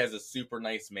 she has a super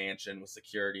nice mansion with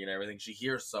security and everything. She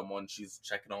hears someone, she's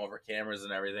checking all of her cameras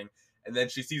and everything, and then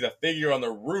she sees a figure on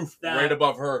the roof right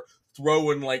above her,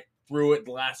 throwing through it,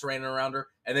 glass raining around her,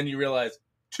 and then you realize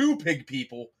 2 pig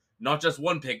people, not just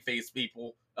 1 pig face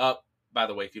people. By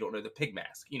the way, if you don't know the pig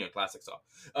mask, classic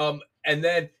song. And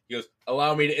then he goes,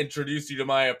 allow me to introduce you to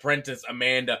my apprentice,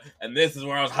 Amanda. And this is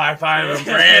where I was high-fiving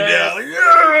Brandon.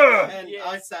 Yeah! And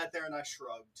I sat there and I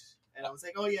shrugged. And I was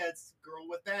like, oh yeah, it's a girl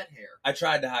with bad hair. I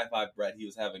tried to high-five Brett. He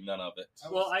was having none of it.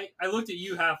 Well, I looked at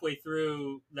you halfway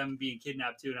through them being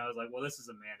kidnapped too, and I was like, well, this is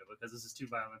Amanda, because this is too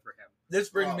violent for him. This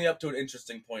brings me up to an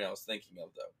interesting point I was thinking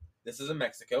of, though. This is in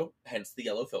Mexico, hence the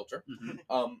yellow filter.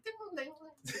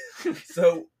 Mm-hmm.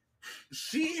 So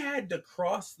she had to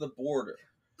cross the border.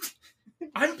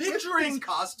 I'm picturing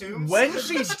costumes when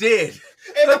she did,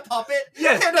 and a puppet,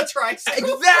 and a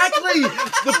tricycle. Exactly.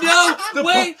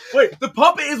 The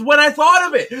puppet is when I thought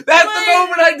of it. That's the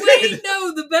moment I did. Wait,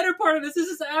 no, the better part of this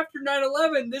is after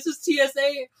 9/11. This is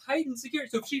TSA heightened security.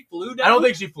 So if she flew down, I don't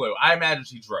think she flew. I imagine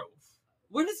she drove.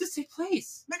 Where does this take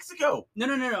place? Mexico.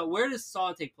 No. Where does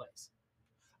Saw take place?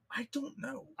 I don't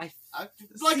know. I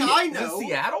Is know. it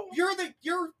Seattle? You're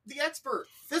the expert.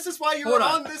 This is why you're Hold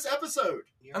on on. this episode.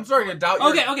 I'm starting to doubt your...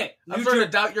 Okay. I'm starting to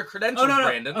doubt your credentials, no.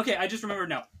 Brandon. Okay, I just remembered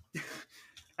now.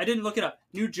 I didn't look it up.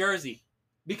 New Jersey.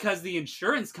 Because the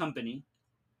insurance company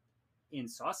in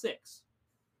Saw 6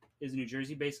 is a New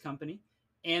Jersey-based company,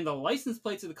 and the license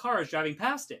plates of the car is driving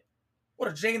past it. What,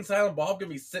 are Jay and Silent Bob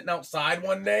gonna be sitting outside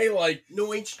one day? Like,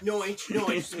 Noinch,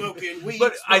 smoking weed.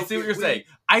 but I see what smoking you're weed. saying.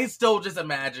 I still just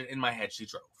imagine in my head she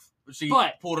drove. She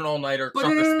pulled an all-nighter, But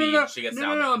truck no, of no, speed, no, she gets no,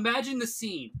 down no, there. imagine the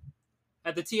scene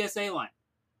at the TSA line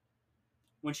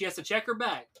when she has to check her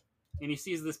bag and he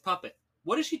sees this puppet.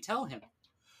 What does she tell him?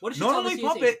 What does she Not tell only the TSA?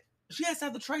 puppet, she has to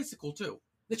have the tricycle, too.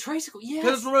 The tricycle, yes.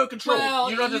 Because it's remote control. Well,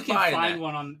 You're not you just can buying find that.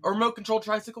 one on... A remote control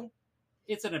tricycle?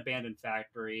 It's an abandoned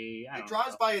factory. I It don't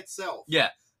drives know. by itself. Yeah.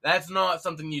 That's not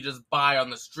something you just buy on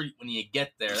the street when you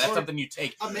get there. That's Or something you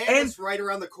take. Amanda's right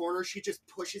around the corner. She just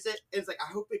pushes it, and it's like,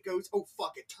 I hope it goes. Oh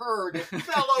fuck! It turned. It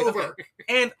fell over.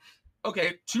 And,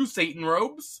 okay, 2 Satan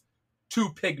robes, 2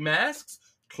 pig masks,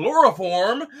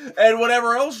 chloroform, and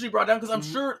whatever else she brought down, because I'm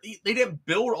sure they didn't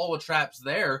build all the traps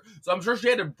there, so I'm sure she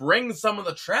had to bring some of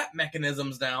the trap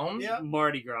mechanisms down. Yeah.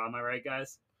 Mardi Gras, am I right,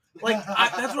 guys? Like,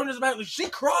 that's what I'm just about. Like, she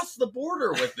crossed the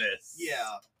border with this.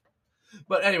 Yeah.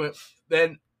 But anyway,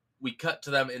 then we cut to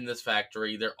them in this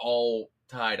factory. They're all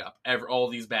tied up. All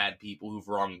these bad people who've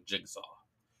wronged Jigsaw.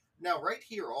 Now, right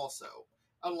here also,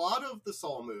 a lot of the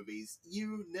Saw movies,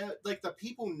 the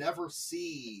people never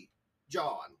see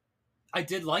John. I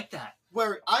did like that.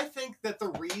 Where I think that the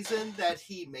reason that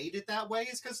he made it that way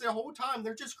is because the whole time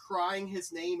they're just crying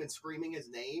his name and screaming his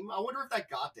name. I wonder if that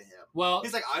got to him. Well,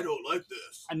 He's like, I don't like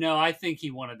this. no, I think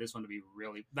he wanted this one to be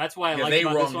really... That's why I Yeah, like they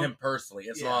about this wronged one. him personally.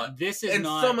 It's Yeah. not... This is And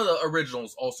not... some of the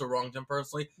originals also wronged him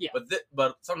personally. Yeah.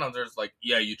 But sometimes there's like,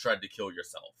 yeah, you tried to kill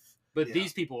yourself. But Yeah.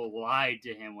 these people lied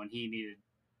to him when he needed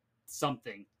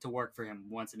something to work for him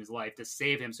once in his life to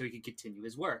save him so he could continue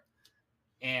his work.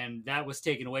 And that was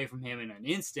taken away from him in an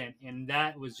instant. And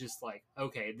that was just like,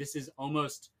 okay, this is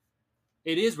almost...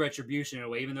 It is retribution in a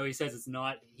way, even though he says it's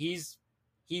not. He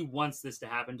wants this to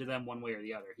happen to them one way or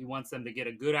the other. He wants them to get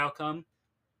a good outcome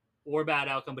or bad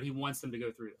outcome, but he wants them to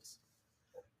go through this.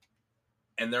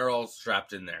 And they're all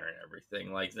strapped in there and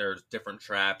everything. Like, there's different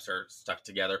traps are stuck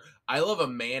together. I love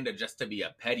Amanda, just to be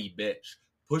a petty bitch,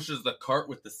 pushes the cart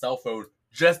with the cell phone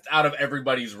just out of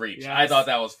everybody's reach. Yes. I thought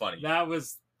that was funny. That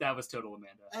was total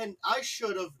Amanda. And I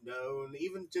should have known,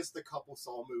 even just the couple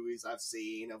Saw movies I've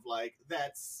seen, of like,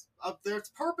 that's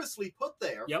purposely put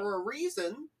there Yep. for a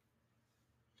reason.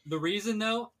 The reason,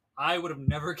 though, I would have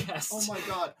never guessed. Oh my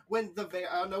god. When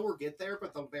I know we'll get there,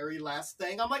 but the very last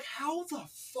thing, I'm like, how the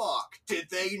fuck did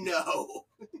they know?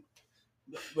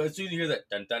 But as soon as you hear that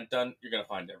dun dun dun, you're going to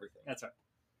find everything. That's right.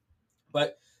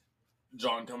 But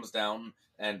John comes down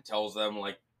and tells them,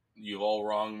 like, you've all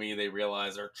wronged me. They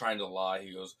realize they're trying to lie.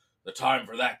 He goes, the time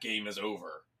for that game is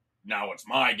over. Now it's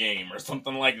my game, or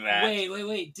something like that.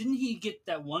 Wait. Didn't he get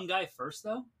that one guy first,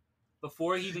 though?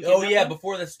 Before he even... Oh, kidnapped yeah, him?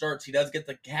 before this starts, he does get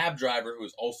the cab driver, who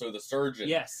is also the surgeon.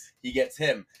 Yes. He gets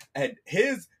him. And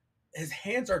his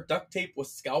hands are duct taped with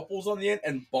scalpels on the end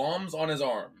and bombs on his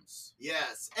arms.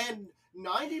 Yes, and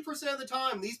 90% of the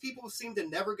time, these people seem to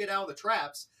never get out of the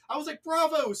traps. I was like,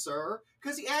 bravo, sir,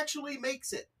 because he actually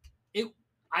makes it.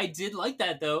 I did like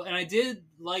that, though, and I did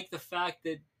like the fact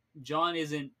that John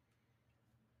isn't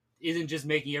just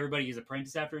making everybody his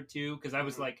apprentice after it, too, because I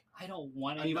was like, I don't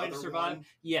want anybody to Another survive. one.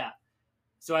 Yeah.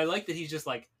 So I like that he's just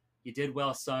like, you did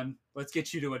well, son. Let's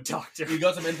get you to a doctor. He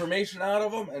got some information out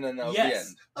of him, and then that was the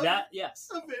end. Yes.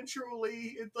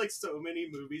 Eventually, it's like so many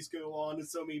movies go on, and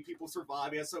so many people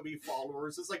survive, and so many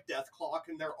followers. It's like Death Clock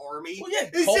and their army. Well, yeah,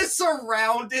 It's just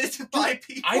surrounded by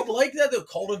people. I like that, the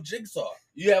Cult of Jigsaw.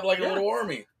 You have like a little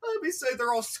army. Let me say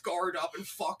they're all scarred up and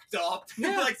fucked up.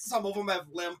 Yeah. Like some of them have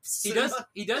limps. He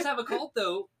does have a cult,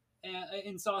 though.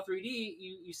 In Saw 3D,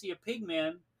 you see a pig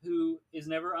man who is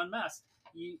never unmasked.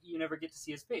 You never get to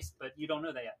see his face, but you don't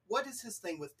know that yet. What is his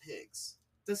thing with pigs?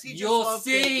 Does he just You'll love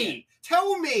see. bacon?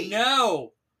 Tell me.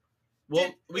 No.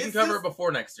 Well, we can is cover this- it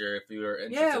before next year if you are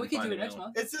interested. Yeah, we in can do finding it next out.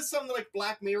 month. Is this something like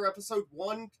Black Mirror episode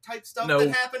 1 type stuff No. that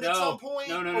happened at some point?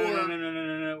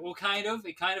 No. Well, kind of.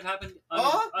 It kind of happened.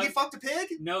 He fucked a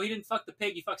pig? No, he didn't fuck the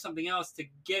pig. He fucked something else to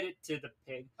get it to the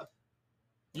pig.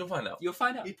 You'll find out. You'll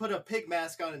find out. He put a pig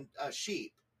mask on a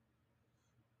sheep.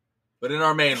 But in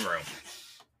our main room.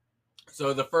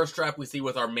 So the first trap we see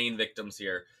with our main victims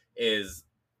here is,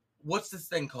 what's this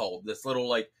thing called? This little,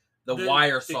 like, the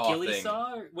wire saw ghillie thing.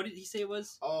 saw? Or what did he say it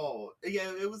was? Oh,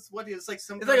 yeah, it was like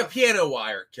some It's kind like a of- piano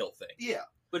wire kill thing. Yeah.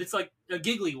 But it's like a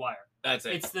giggly wire. That's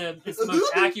it. It's the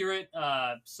most accurate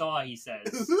saw, he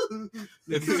says.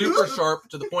 It's super sharp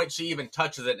to the point she even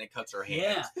touches it and it cuts her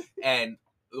hand. Yeah. And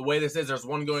the way this is, there's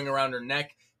one going around her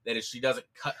neck that if she doesn't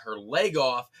cut her leg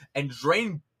off and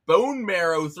drain bone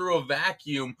marrow through a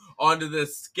vacuum onto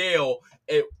this scale,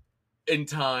 in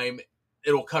time,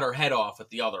 it'll cut her head off with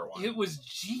the other one. It was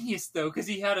genius, though, because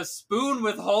he had a spoon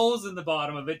with holes in the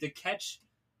bottom of it to catch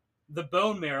the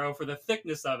bone marrow for the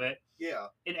thickness of it. Yeah.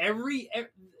 And every Yeah,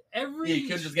 you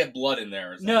couldn't just get blood in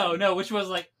there. Or no, which was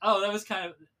like, oh, that was kind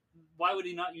of, why would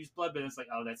he not use blood? But it's like,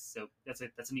 oh, that's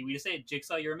a neat way to say it.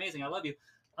 Jigsaw, you're amazing. I love you.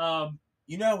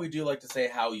 You know how we do like to say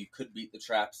how you could beat the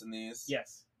traps in these?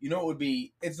 Yes. You know it would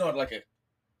be, it's not like a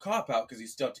cop-out because you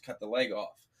still have to cut the leg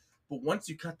off. But once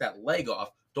you cut that leg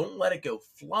off, don't let it go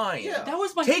flying. Yeah. That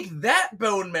was my... Take that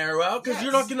bone marrow out because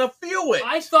you're not going to feel it.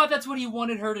 I thought that's what he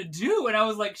wanted her to do, and I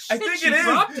was like, shit, I think she it is.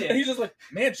 dropped it. And he's just like,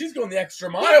 man, she's going the extra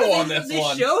mile on this they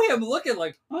one. They show him looking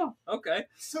like, oh, okay.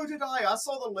 So did I. I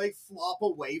saw the leg flop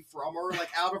away from her, like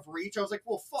out of reach. I was like,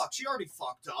 well, fuck, she already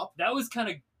fucked up. That was kind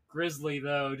of grisly,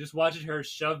 though, just watching her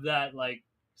shove that, like,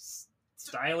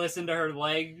 stylus into her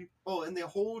leg. Oh, and the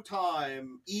whole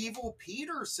time, evil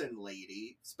Peterson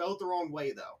lady, spelled the wrong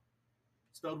way, though.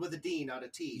 Spelled with a D, not a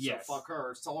T, yes. So fuck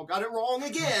her. Saul got it wrong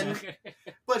again.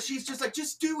 But she's just like,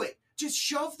 just do it. Just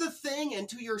shove the thing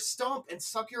into your stump and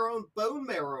suck your own bone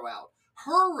marrow out.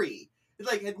 Hurry!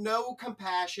 Like, had no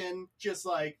compassion, just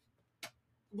like,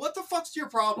 what the fuck's your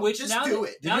problem? Which just do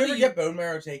it. Did you ever get bone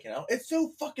marrow taken out? It's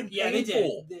so fucking painful. Yeah, they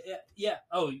did. Yeah.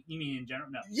 Oh, you mean in general?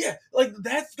 No. Yeah, like,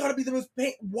 that's gotta be the most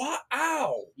pain. What?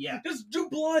 Ow! Yeah. Just do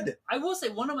blood. I will say,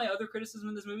 one of my other criticisms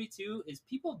in this movie, too, is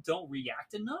people don't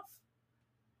react enough.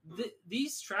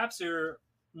 These traps are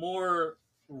more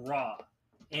raw,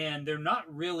 and they're not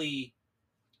really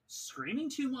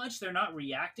screaming too much. They're not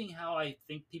reacting how I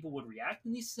think people would react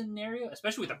in these scenarios,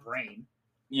 especially with the brain.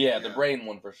 Yeah, the brain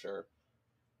one for sure.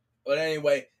 But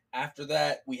anyway, after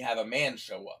that, we have a man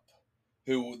show up,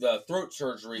 who the throat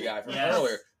surgery guy from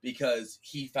earlier, because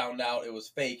he found out it was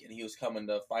fake and he was coming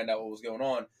to find out what was going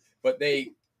on. But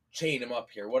they chain him up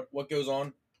here. What goes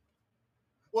on?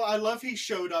 Well, I love he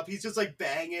showed up. He's just like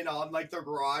banging on like the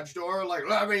garage door, like,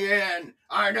 let me in.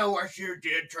 I know what you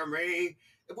did to me.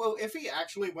 Well, if he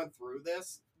actually went through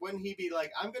this, wouldn't he be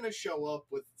like, I'm going to show up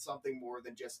with something more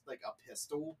than just like a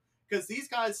pistol? Because these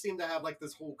guys seem to have like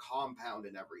this whole compound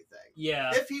and everything.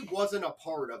 Yeah. If he wasn't a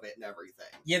part of it and everything.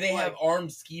 Yeah, they have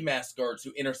armed ski mask guards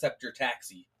who intercept your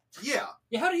taxi. Yeah.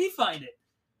 Yeah, how did he find it?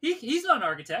 He's not an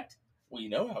architect. Well, you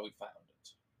know how we found it.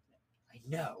 I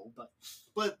know,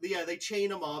 but yeah, they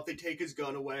chain him up. They take his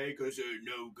gun away because there's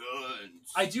no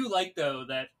guns. I do like, though,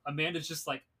 that Amanda's just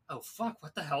like, oh, fuck,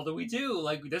 what the hell do we do?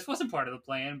 Like, this wasn't part of the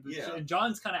plan. Yeah. And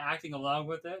John's kind of acting along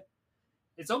with it.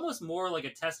 It's almost more like a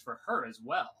test for her as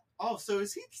well. Oh, so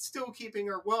is he still keeping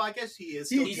her? Well, I guess he is.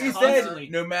 He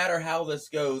said, no matter how this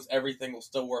goes, everything will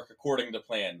still work according to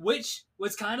plan. Which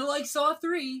was kind of like Saw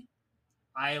 3.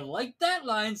 I like that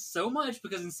line so much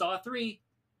because in Saw 3,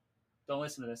 don't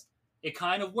listen to this, it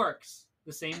kind of works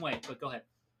the same way. But go ahead.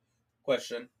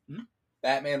 Question.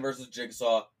 Batman versus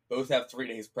Jigsaw both have 3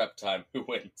 days prep time. Who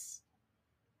wins?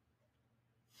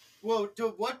 Well,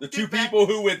 the two people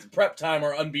who with prep time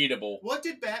are unbeatable. What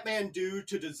did Batman do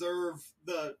to deserve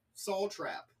the Saw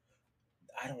trap?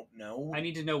 I don't know. I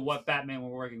need to know what Batman we're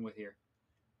working with here.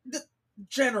 The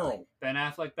general. Ben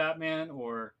Affleck Batman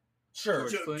or... Sure.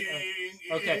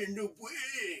 Okay.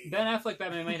 Ben Affleck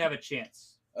Batman might have a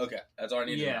chance. Okay, that's all I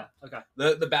need to know. Yeah,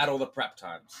 okay. The battle of the prep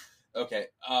times. Okay,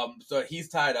 so he's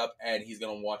tied up and he's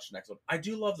gonna watch the next one. I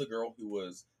do love the girl who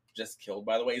was just killed,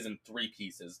 by the way, is in 3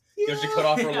 pieces. Yeah. She cut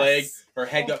off her leg, her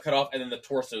head got cut off, and then the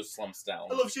torso slumps down.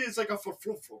 I love she's like a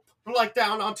like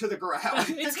down onto the ground.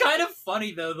 It's kind of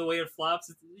funny, though, the way it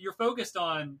flops. You're focused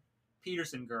on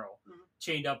Peterson girl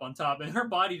chained up on top, and her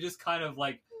body just kind of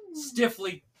like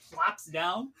stiffly flops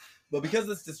down. But because of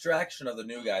this distraction of the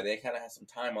new guy, they kind of have some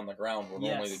time on the ground where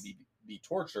normally they'd be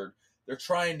tortured. They're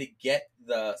trying to get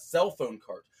the cell phone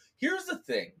card. Here's the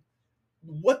thing.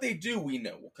 What they do, we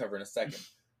know. We'll cover in a second.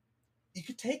 You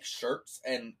could take shirts,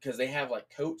 and because they have like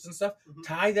coats and stuff,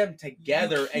 tie them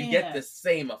together and get the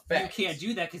same effect. You can't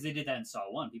do that because they did that in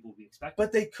Saw 1. People would be expecting.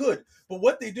 But they could. But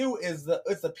what they do is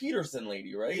it's the Peterson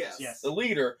lady, right? Yes. The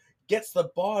leader gets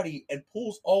the body and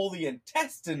pulls all the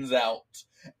intestines out,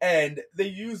 and they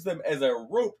use them as a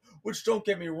rope. Which, don't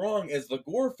get me wrong, as the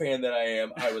gore fan that I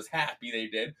am, I was happy they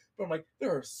did. But I'm like,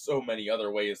 there are so many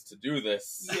other ways to do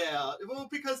this. Yeah, well,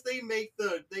 because they make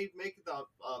the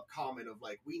comment of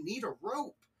like, we need a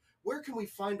rope. where can we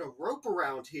find a rope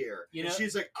around here? You know, and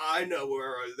she's like, I know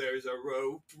where there's a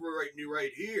rope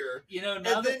right here. You know,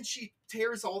 and then she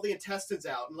tears all the intestines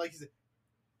out and like,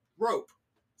 rope,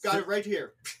 got it right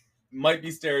here. Might be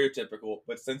stereotypical,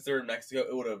 but since they're in Mexico,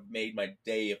 it would have made my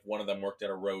day if one of them worked at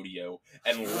a rodeo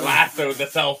and lassoed the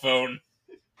cell phone.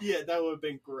 Yeah, that would have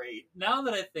been great. Now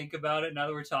that I think about it, now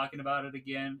that we're talking about it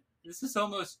again, this is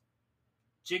almost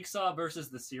Jigsaw versus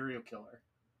the serial killer.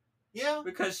 Yeah.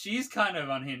 Because she's kind of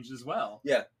unhinged as well.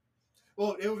 Yeah.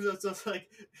 Well, it was just like,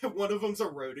 one of them's a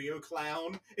rodeo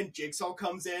clown, and Jigsaw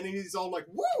comes in, and he's all like,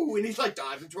 woo! And he's like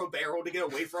dives into a barrel to get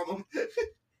away from him.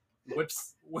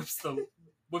 Whips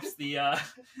the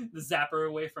zapper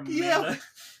away from Amanda. Yeah.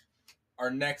 Our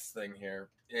next thing here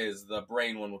is the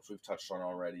brain one, which we've touched on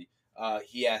already.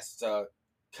 He has to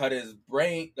cut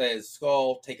his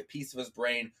skull, take a piece of his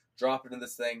brain, drop it in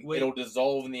this thing. It'll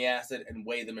dissolve in the acid and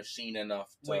weigh the machine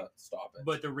enough to stop it.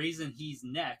 But the reason he's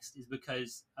next is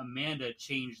because Amanda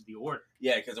changed the order.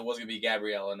 Yeah, because it was going to be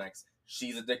Gabriella next.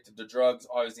 She's addicted to drugs.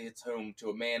 Obviously, it's home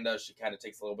to Amanda. She kind of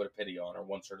takes a little bit of pity on her,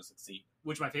 wants her to succeed.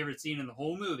 Which my favorite scene in the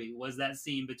whole movie was that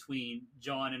scene between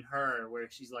John and her where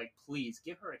she's like, please,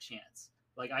 give her a chance.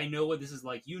 Like, I know what this is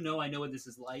like. I know what this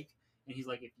is like. And he's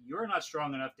like, if you're not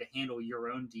strong enough to handle your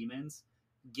own demons,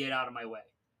 get out of my way.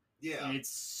 Yeah. And it's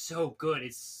so good.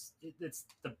 It's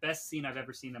the best scene I've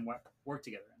ever seen them work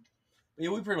together in. Yeah,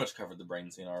 we pretty much covered the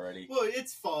brain scene already. Well,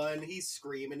 it's fun. He's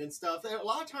screaming and stuff. And a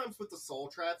lot of times with the soul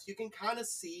traps, you can kind of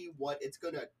see what it's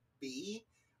going to be.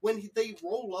 When they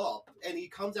roll up and he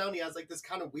comes out and he has like this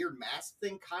kind of weird mask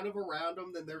thing kind of around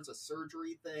him. Then there's a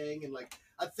surgery thing and like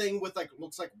a thing with like,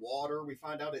 looks like water. We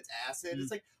find out it's acid. It's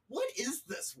like, what is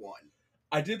this one?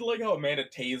 I did like how Amanda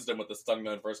tased him with the stun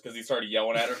gun first because he started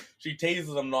yelling at her. She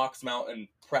tases him, knocks him out, and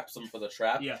preps him for the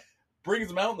trap. Yeah.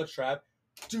 Brings him out in the trap.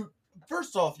 Dude,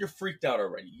 first off, you're freaked out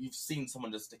already. You've seen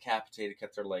someone just decapitated,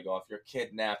 cut their leg off. You're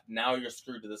kidnapped. Now you're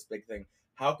screwed to this big thing.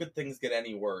 How could things get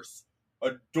any worse?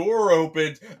 A door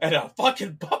opened and a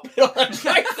fucking puppet on a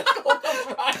tricycle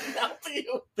comes riding out to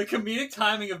you. The comedic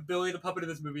timing of Billy the Puppet in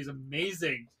this movie is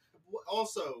amazing.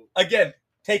 Also, again,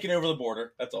 taking over the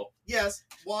border. That's all. Yes.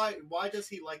 Why does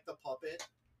he like the puppet?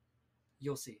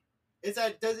 You'll see. Is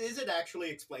it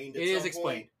actually explained? It is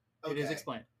explained. Okay. It is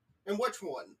explained. And which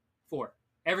one? 4.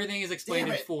 Everything is explained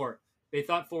in 4. They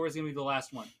thought 4 was going to be the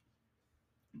last one.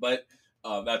 But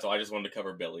that's all. I just wanted to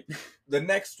cover Billy. The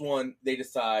next one, they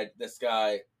decide this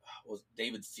guy was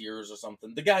David Sears or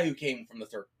something. The guy who came from the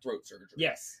throat surgery.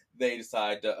 Yes. They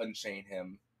decide to unchain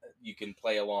him. You can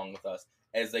play along with us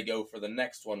as they go for the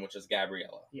next one, which is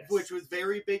Gabriella. Yes. Which was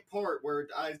very big part where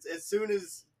as soon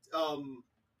as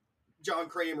John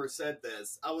Kramer said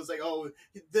this, I was like, oh,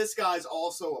 this guy's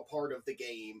also a part of the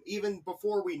game, even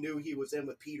before we knew he was in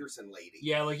with Peterson lady.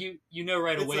 Yeah, like you know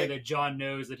right It's away like, that John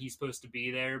knows that he's supposed to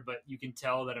be there, but you can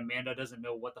tell that Amanda doesn't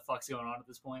know what the fuck's going on at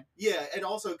this point. Yeah, and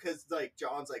also because like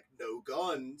John's like, no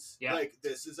guns. Yeah. Like,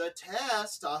 this is a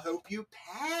test. I hope you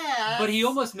pass. But he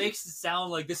almost makes it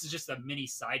sound like this is just a mini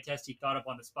side test he thought up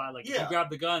on the spot. Like, if you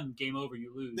grab the gun, game over,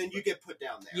 you lose. Then you get put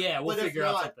down there. Yeah, we'll figure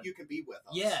out something. You can be with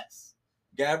us. Yes.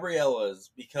 Gabriella's,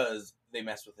 because they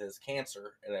mess with his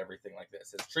cancer and everything like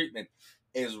this, his treatment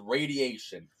is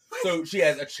radiation. So she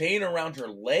has a chain around her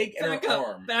leg and her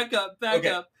arm. Back up.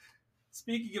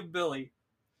 Speaking of Billy,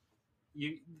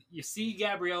 you see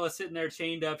Gabriella sitting there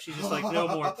chained up. She's just like, no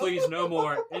more, please, no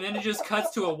more. And then it just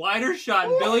cuts to a wider shot,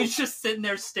 and Billy's just sitting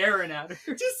there staring at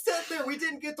her. Just sitting there. We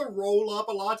didn't get the roll up.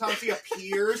 A lot of times he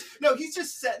appears. No, he's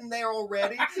just sitting there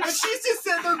already. And she's just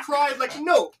sitting there crying like,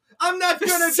 no, I'm not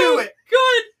going to do it.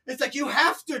 Good. It's like, you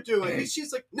have to do it. And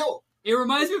she's like, no. It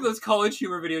reminds me of those college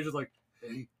humor videos just like,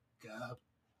 hey,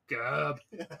 Gab,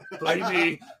 play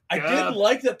me. I did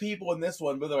like the people in this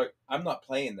one, but they're like, I'm not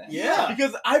playing that. Yeah.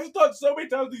 Because I've thought so many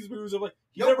times these movies, I'm like,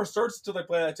 he never starts until they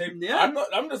play that tape. Yeah.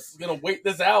 I'm just going to wait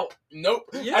this out. Nope.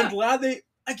 Yeah. I'm glad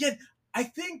I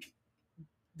think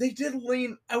they did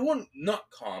lean, not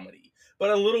comedy,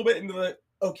 but a little bit into the,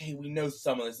 okay, we know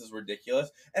some of this is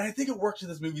ridiculous. And I think it worked to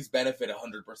this movie's benefit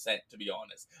 100%, to be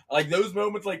honest. Like, those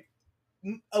moments, like,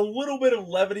 a little bit of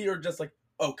levity or just like,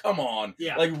 oh, come on.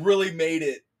 Yeah. Like, really made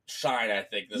it shine, I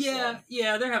think, this one.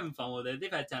 Yeah, they're having fun with it.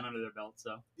 They've had 10 under their belt,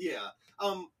 so. Yeah.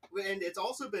 And it's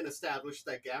also been established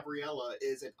that Gabriella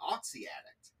is an oxy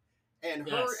addict. And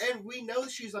we know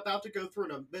she's about to go through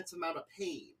an immense amount of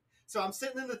pain. So I'm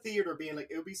sitting in the theater being like,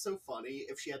 it would be so funny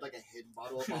if she had like a hidden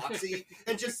bottle of Oxy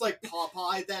and just like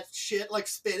Popeye that shit like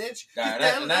spinach.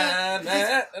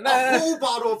 A whole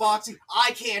bottle of Oxy.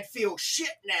 I can't feel shit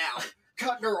now.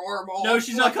 Cutting her arm off. No,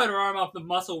 she's not cutting her arm off. The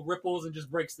muscle ripples and just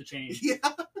breaks the chain. Yeah.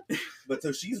 But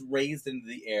so she's raised into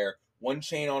the air one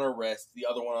chain on her wrist, the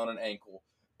other one on an ankle,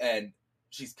 and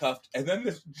she's cuffed. And then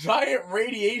this giant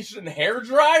radiation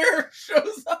hairdryer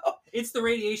shows up. It's the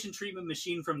radiation treatment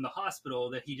machine from the hospital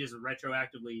that he just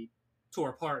retroactively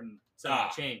tore apart and set on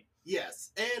a chain. Yes,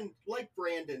 and like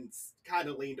Brandon's kind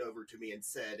of leaned over to me and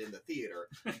said in the theater,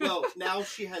 well, now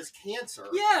she has cancer.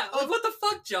 Yeah, like, what the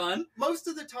fuck, John? Most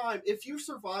of the time, if you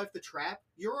survive the trap,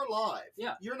 you're alive.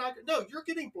 Yeah. You're not, no, you're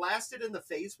getting blasted in the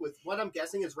face with what I'm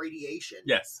guessing is radiation.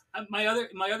 Yes. My other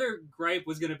gripe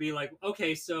was going to be like,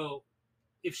 okay, so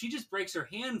if she just breaks her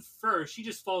hand first, she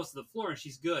just falls to the floor and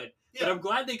she's good. Yeah. But I'm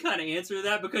glad they kind of answered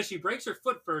that because she breaks her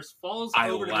foot first, falls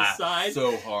over to the laughed side,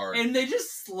 so hard. and they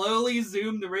just slowly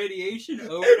zoom the radiation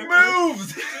over. It to her.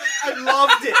 moves! I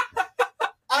loved it.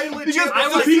 I legit Because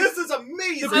was like, this is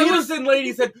amazing. The Peterson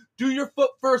lady said, do your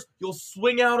foot first. You'll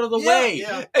swing out of the way.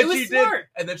 Yeah. And It was she smart.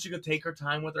 did. And then she could take her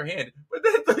time with her hand. But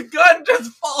then the gun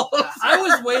just falls. I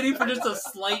was waiting for just a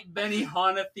slight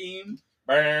Benihana theme.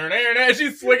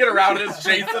 She's swinging around and it's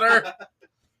chasing her.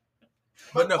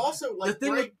 But no, also, like the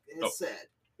thing Greg has said,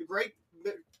 Greg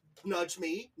nudged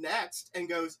me next and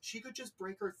goes, she could just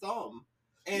break her thumb.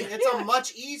 And it's a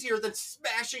much easier than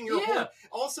smashing your whole...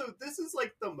 Also, this is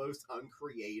like the most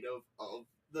uncreative of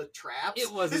the traps.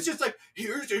 It wasn't. It's just like,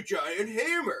 here's a giant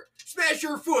hammer. Smash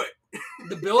your foot.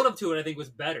 The build up to it, I think,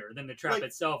 was better than the trap Like-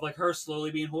 itself. Like her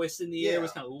slowly being hoisted in the air Yeah.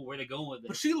 was kind of, ooh, where are they going with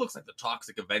But it? she looks like the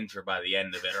Toxic Avenger by the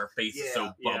end of it. Her face is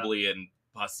so Yeah. bubbly and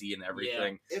pussy and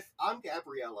everything. If I'm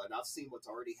Gabriella and I've seen what's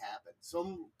already happened,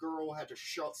 some girl had to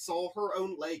saw her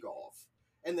own leg off,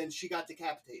 and then she got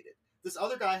decapitated. This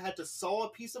other guy had to saw a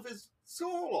piece of his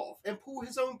skull off and pull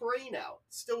his own brain out.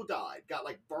 Still died. Got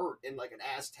like burnt in like an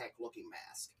Aztec looking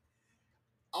mask.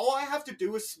 All I have to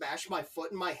do is smash my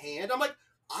foot in my hand. I'm like,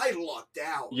 I lucked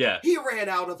out. Yeah. He ran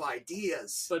out of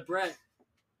ideas. But Brett,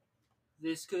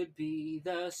 this could be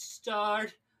the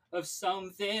start of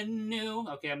something new.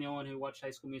 Okay, I'm the only one who watched High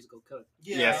School Musical. Code.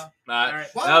 Yeah. Yes. All right.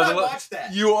 Why That would was I a li- watch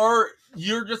that?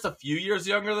 You're just a few years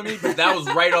younger than me, but that was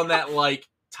right on that like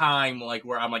time like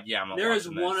where I'm like, yeah, I'm not There is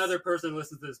watching one this. other person who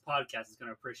listens to this podcast is going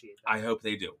to appreciate that. I hope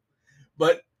they do.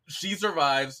 But she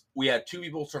survives. We had two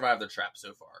people survive the trap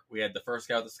so far. We had the first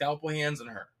guy with the scalpel hands and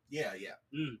her. Yeah.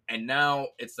 And now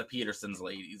it's the Petersons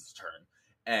ladies'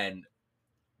 turn.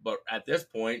 But at this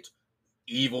point,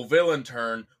 evil villain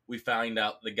turn, we find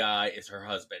out the guy is her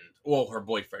husband. Well, her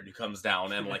boyfriend, who comes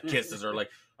down and like kisses her like,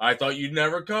 I thought you'd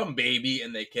never come, baby.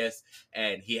 And they kiss.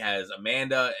 And he has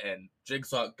Amanda and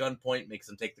Jigsaw at gunpoint, makes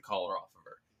him take the collar off of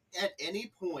her. At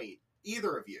any point,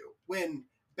 either of you, when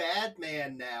Bad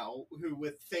Man now, who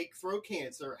with fake throat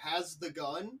cancer has the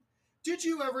gun, did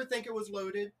you ever think it was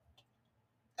loaded?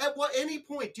 At any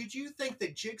point did you think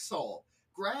that Jigsaw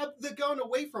grabbed the gun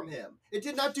away from him? It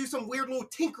did not do some weird little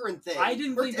tinkering thing. I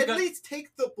didn't Or think the at gun- least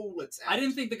take the bullets out. I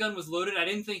didn't think the gun was loaded. I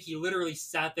didn't think he literally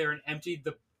sat there and emptied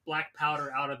the black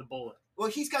powder out of the bullet. Well,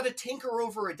 he's got to tinker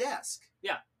over a desk.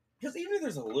 Because even if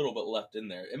there's a little bit left in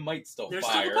there, it might still There's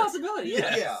fire. still a possibility,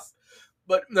 yeah. Yeah.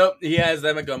 But no, he has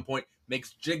them at gunpoint,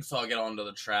 makes Jigsaw get onto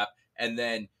the trap, and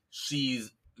then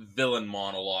she's villain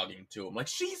monologuing to him. Like,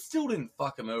 she still didn't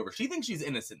fuck him over. She thinks she's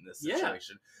innocent in this Yeah.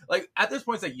 situation. Like, at this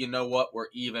point, it's like, you know what? We're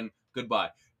even.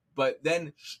 Goodbye. But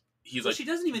then he's Well, like, she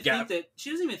doesn't even "Yeah." think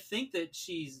that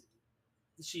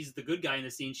she's the good guy in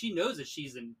the scene. She knows that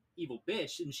she's an evil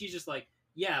bitch, and she's just like,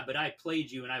 yeah, but I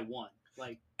played you and I won.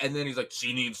 Like, and then he's like,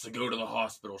 she needs to go to the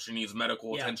hospital. She needs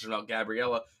medical Yeah. attention about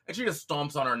Gabriella. And she just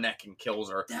stomps on her neck and kills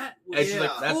her. that And was she's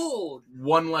like, that's cold.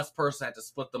 one less person I had to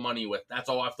split the money with. That's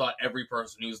all I've thought every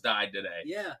person who's died today.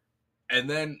 Yeah. And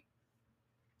then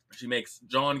she makes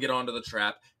John get onto the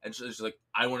trap, and she's like,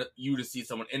 I want you to see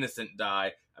someone innocent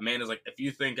die. Amanda's like, if you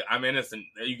think I'm innocent,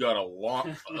 you got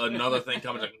another thing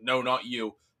coming. She's like, no, not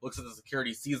you. Looks at the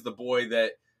security, sees the boy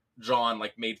that John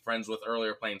like made friends with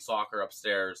earlier playing soccer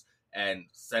upstairs, and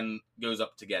goes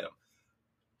up to get him.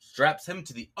 Straps him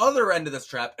to the other end of this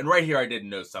trap, and right here I didn't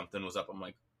know something was up. I'm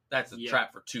like, that's a Yep.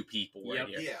 trap for two people right Yep.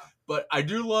 here. Yeah. But I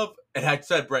do love, and I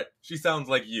said, Brett, she sounds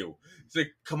like you. She's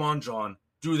like, come on, John,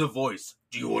 do the voice.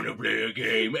 Do you want to play a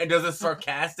game? And does a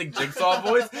sarcastic Jigsaw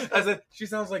voice. I said, she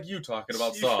sounds like you talking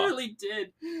about She Saw. really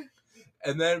did.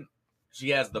 And then she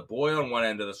has the boy on one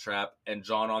end of this trap and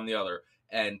John on the other.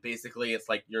 And basically, it's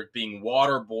like you're being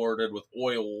waterboarded with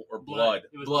oil or blood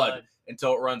It was blood.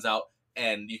 until it runs out.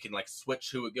 And you can like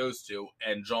switch who it goes to.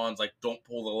 And John's like, don't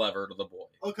pull the lever to the boy.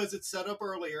 Oh, because it's set up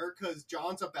earlier, because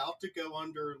John's about to go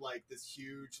under, like, this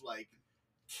huge, like,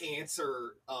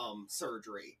 cancer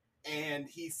surgery. And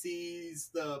he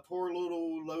sees the poor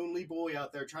little lonely boy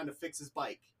out there trying to fix his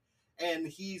bike. And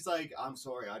he's like, I'm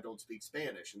sorry, I don't speak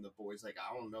Spanish. And the boy's like,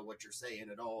 I don't know what you're saying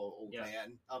at all, old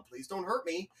man. Please don't hurt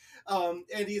me.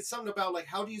 And he's something about, like,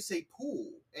 how do you say pool?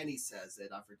 And he says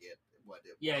it. I forget what it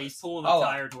was. Yeah, he's pulling the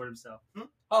tire toward himself.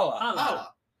 Holla.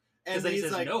 Holla. And then he he's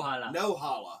says, like, no holla. No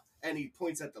holla. And he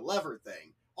points at the lever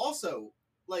thing. Also,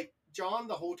 like, John,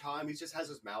 the whole time, he just has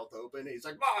his mouth open. And he's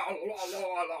like, blah, blah,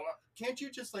 blah, blah. Can't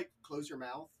you just, like, close your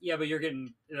mouth? Yeah, but you're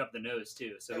getting it up the nose,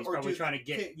 too. So he's probably trying to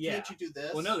get... Can't you do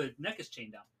this? Well, no, the neck is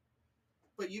chained down.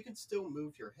 But you can still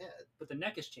move your head. But the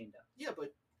neck is chained down. Yeah,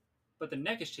 but the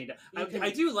neck is chained down.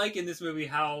 I do like in this movie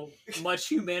how much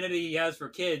humanity he has for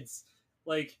kids.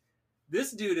 Like,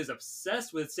 this dude is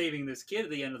obsessed with saving this kid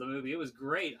at the end of the movie. It was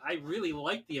great. I really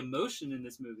liked the emotion in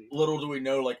this movie. Little do we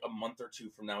know, like, a month or two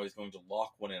from now, he's going to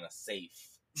lock one in a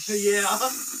safe. Yeah.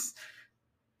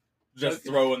 Just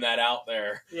throwing that out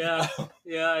there. Yeah,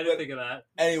 I didn't think of that.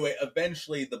 Anyway,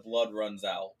 eventually the blood runs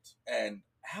out. And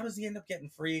how does he end up getting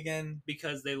free again?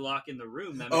 Because they lock in the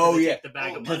room. Then Take the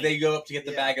bag of money. Because they go up to get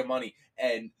the bag of money.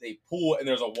 And they pull it, and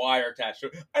there's a wire attached to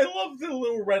it. I love the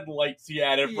little red lights he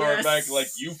added for a bag. Like,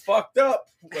 you fucked up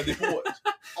when they pull it.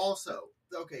 Also,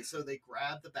 okay, so they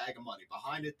grab the bag of money.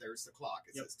 Behind it, there's the clock.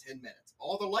 It says 10 minutes.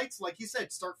 All the lights, like you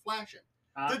said, start flashing.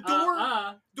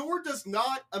 The door does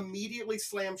not immediately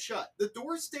slam shut. The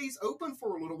door stays open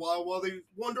for a little while they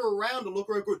wander around and look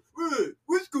around going, hey,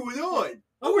 what's going on?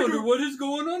 I wonder what is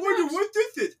going on. I wonder what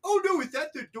this is. Oh, no, is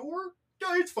that the door?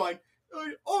 No, it's fine.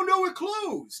 Oh, no, it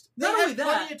closed. Not only that,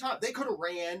 plenty of time. They could have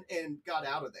ran and got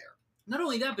out of there. Not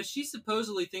only that, but she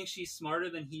supposedly thinks she's smarter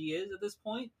than he is at this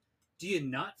point. Do you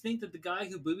not think that the guy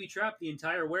who booby-trapped the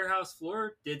entire warehouse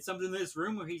floor did something in this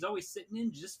room where he's always sitting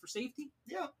in just for safety?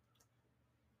 Yeah.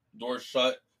 Doors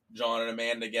shut, John and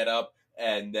Amanda get up,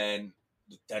 and then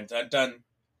dun dun dun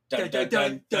dun dun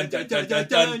dun dun dun dun dun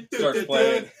dun starts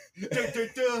playing.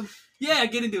 Yeah,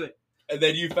 get into it. And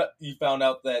then you found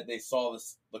out that they saw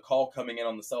the call coming in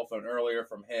on the cell phone earlier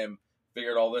from him,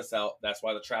 figured all this out. That's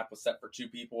why the trap was set for 2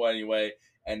 people anyway.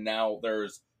 And now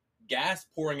there's gas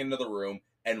pouring into the room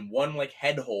and one like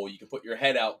head hole you can put your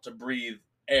head out to breathe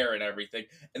air and everything,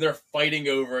 and they're fighting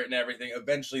over it and everything.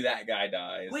 Eventually that guy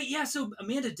dies. Wait, yeah, so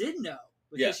Amanda did know.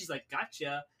 Because she's like,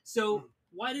 gotcha. So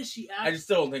why does she act... I just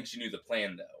still don't think she knew the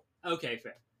plan, though. Okay,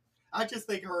 fair. I just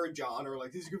think her and John are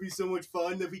like, this is going to be so much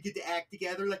fun that we get to act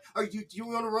together. Like, do you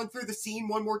want to run through the scene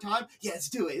one more time? Yeah, let's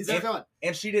do it. Is that fun?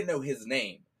 And she didn't know his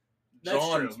name.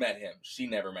 John's met him. She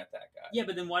never met that guy. Yeah,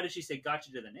 but then why did she say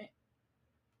gotcha to the name?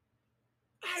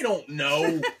 I don't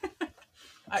know.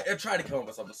 I try to come up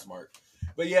with something smart.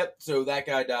 But yep, so that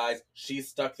guy dies. She's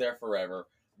stuck there forever.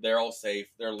 They're all safe.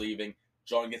 They're leaving.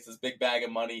 John gets this big bag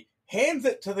of money, hands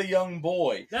it to the young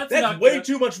boy. That's way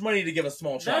too much money to give a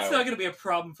small child. That's not going to be a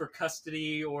problem for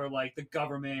custody or like the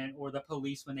government or the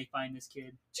police when they find this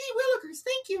kid. Gee willikers,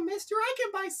 thank you, mister. I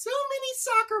can buy so many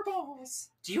soccer balls.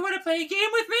 Do you want to play a game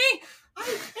with me? In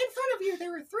front of you,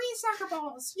 there are 3 soccer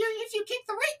balls. If you kick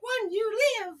the right one, you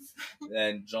live.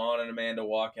 Then John and Amanda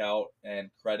walk out,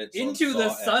 and credits into the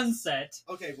sunset.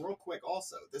 Okay, real quick.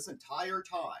 Also, this entire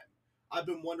time, I've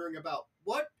been wondering about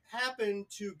what happened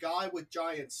to guy with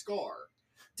giant scar.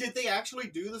 Did they actually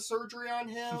do the surgery on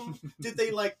him? Did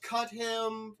they like cut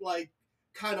him, like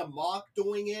kind of mock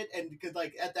doing it? And because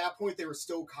like at that point they were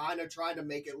still kind of trying to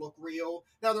make it look real.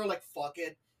 Now they're like, fuck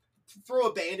it. Throw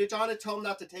a bandage on it, tell him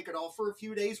not to take it off for a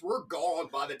few days. We're gone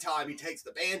by the time he takes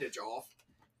the bandage off.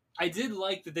 I did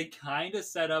like that they kind of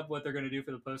set up what they're going to do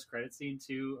for the post-credit scene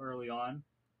too early on,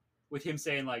 with him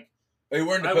saying like,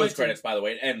 we're in the post-credits, by the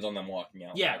way. It ends on them walking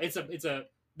out. Yeah, it's a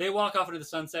they walk off into the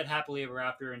sunset happily ever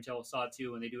after until Saw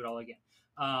 2 and they do it all again.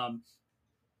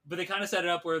 But they kind of set it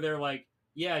up where they're like,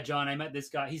 yeah, John, I met this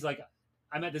guy. He's like,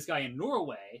 I met this guy in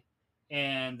Norway.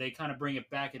 And they kind of bring it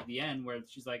back at the end where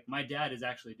she's like, my dad is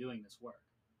actually doing this work.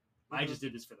 I just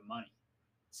did this for the money.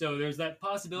 So there's that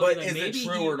possibility that maybe is it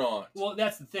true or not? Well,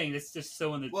 that's the thing. It's just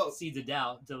sowing the seeds of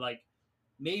doubt to like,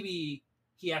 maybe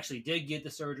he actually did get the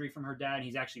surgery from her dad and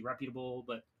he's actually reputable,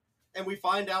 but... And we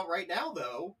find out right now,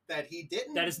 though, that he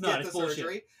didn't get the surgery.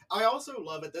 Bullshit. I also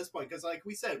love at this point, because like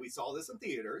we said, we saw this in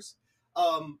theaters.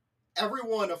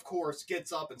 Everyone, of course,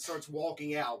 gets up and starts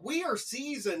walking out. We are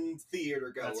seasoned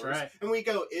theater goers. That's right. And we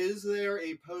go, is there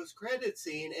a post-credit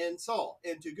scene in Saw?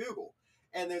 Into Google.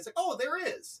 And there's like, oh, there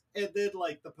is. And then,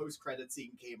 like, the post-credit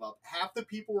scene came up. Half the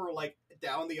people were, like,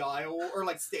 down the aisle or,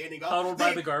 like, standing up. Huddled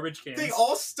by the garbage cans. They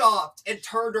all stopped and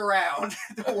turned around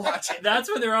to watch it.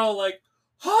 That's when they're all like,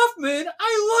 Hoffman!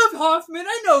 I love Hoffman!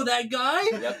 I know that guy!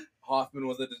 Yep. Hoffman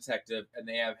was a detective, and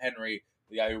they have Henry,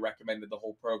 the guy who recommended the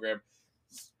whole program,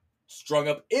 strung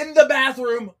up in the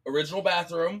bathroom, original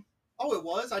bathroom. Oh, it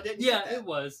was? I didn't Yeah, get that. it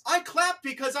was. I clapped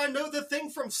because I know the thing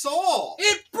from Saw.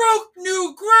 It broke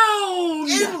new ground!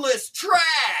 Endless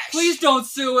trash! Please don't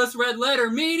sue us, Red Letter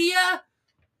Media!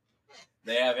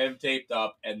 They have him taped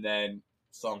up, and then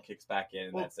song kicks back in,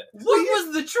 and that's it. What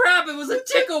was the trap? It was a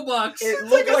tickle box! It It's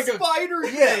looked like a like spider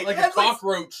Yeah, thing. like It a has, like,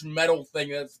 cockroach metal thing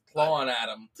that's clawing at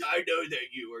him. I know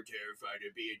that you are terrified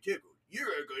of being tickled. You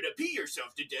are going to pee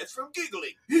yourself to death from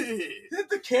giggling.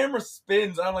 The camera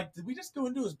spins, and I'm like, did we just go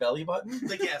into his belly button?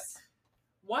 Like, yes.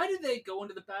 Why did they go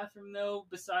into the bathroom, though,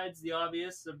 besides the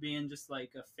obvious of being just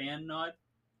like a fan nod?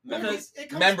 Because it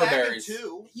comes member back berries. in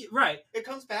 2. Right. It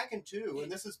comes back in 2,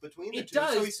 and this is between the It 2,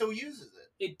 does. so he still uses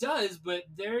it. It does, but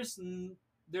there's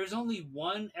only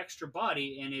one extra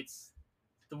body, and it's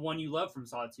the one you love from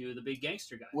Saw 2, the big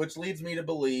gangster guy. Which leads me to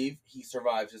believe he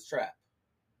survived his trap.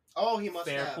 Oh, he must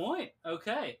Fair have. point.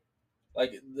 Okay.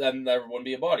 Like, then there wouldn't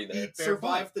be a body He there.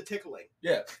 survived the tickling.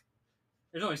 Yeah.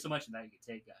 There's only so much in that you can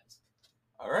take, guys.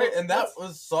 All right, and that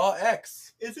was Saw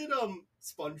X. Is it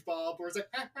SpongeBob, or is it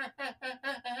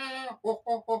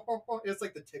it's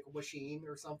like the tickle machine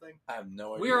or something? I have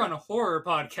no idea. We are on a horror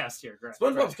podcast here, Greg.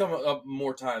 SpongeBob's come up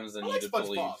more times than I you like would SpongeBob.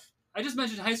 believe. I just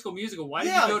mentioned High School Musical. Why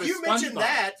Yeah, did you go to you SpongeBob? mentioned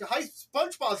that.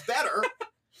 SpongeBob's better.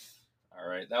 All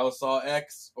right, that was Saw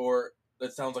X, or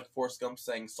that sounds like Forrest Gump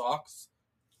saying socks.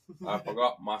 I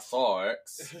forgot my Saw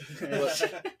X.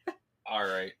 All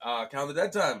right, Count of the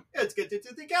Dead time. Let's get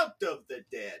into the Count of the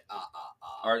Dead.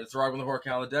 All right, it's Rob with the Horror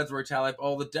Count of the Dead, where we tally up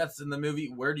all the deaths in the movie.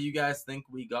 Where do you guys think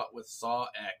we got with Saw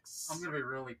X? I'm gonna be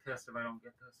really pissed if I don't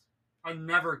get this. I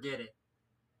never get it.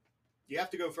 You have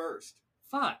to go first.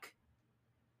 Fuck.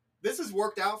 This has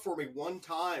worked out for me one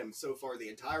time so far the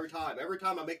entire time. Every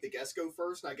time I make the guest go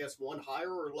first, and I guess one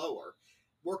higher or lower.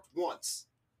 Worked once.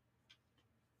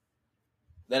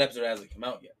 That episode hasn't come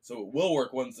out yet, so it will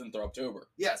work once in October.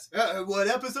 Yes. What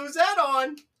episode is that on?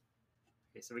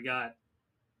 Okay, so we got...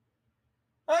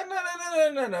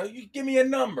 No. You give me a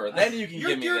number. Then you can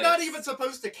give me You're this. not even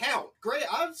supposed to count. Greg,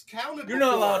 I've counted You're before.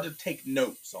 not allowed to take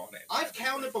notes on it. I've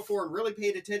counted before and really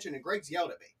paid attention, and Greg's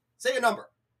yelled at me. Say a number.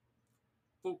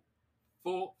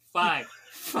 5.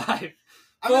 5.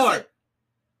 I'm gonna 4. say,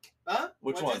 huh?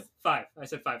 Which What's one? it? 5. I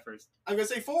said 5 first. I'm going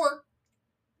to say 4.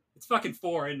 It's fucking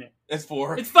 4, isn't it? It's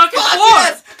 4. It's fucking 4!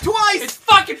 Yes! Twice! It's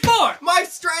fucking 4! My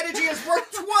strategy has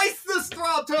worked twice this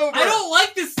October. I don't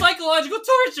like this psychological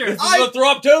torture! This is the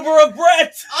Throptober of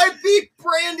Brett! I beat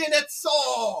Brandon at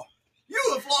Saw. You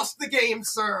have lost the game,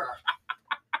 sir.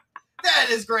 That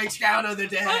is Greg's Count of the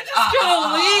Dead. I'm just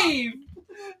gonna leave!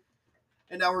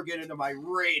 And now we're getting to my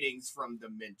ratings from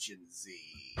Dimension Z.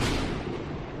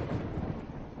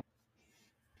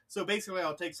 So basically,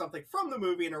 I'll take something from the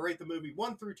movie and I rate the movie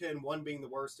 1 through 10, 1 being the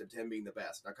worst and 10 being the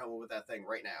best. I'll come up with that thing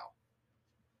right now.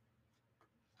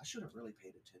 I should have really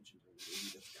paid attention to the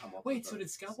movie to come up with Wait, so did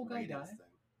Scalpel Guy ratings die?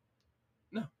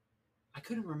 thing. I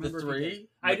couldn't The remember. if he 3, did.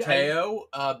 Mateo,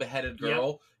 beheaded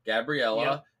girl, Gabriella,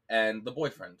 Yep. and the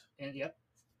boyfriend. And, yep.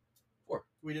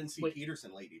 We didn't see Wait.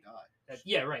 Peterson lady die.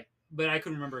 Yeah, right. But I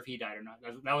couldn't remember if he died or not.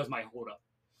 That was my hold up.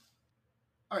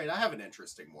 All right, I have an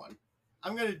interesting one.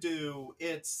 I'm going to do,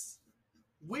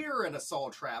 we're in a Saw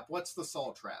trap. What's the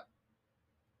Saw trap?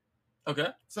 Okay.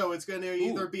 So it's going to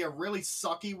either be a really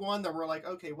sucky one that we're like,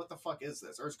 okay, what the fuck is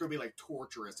this? Or it's going to be like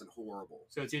torturous and horrible.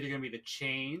 So it's either going to be the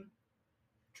chain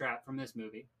trap from this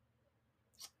movie,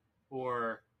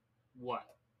 or what?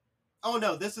 Oh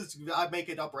no, I make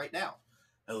it up right now.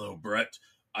 Hello, Brett.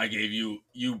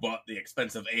 You bought the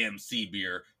expensive AMC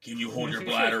beer. Can you hold your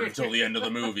bladder until the end of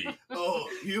the movie? Oh,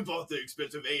 you bought the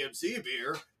expensive AMC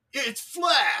beer. It's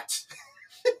flat!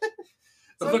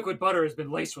 The liquid butter has been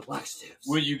laced with laxatives.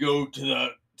 Will you go to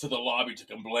the lobby to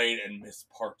complain and miss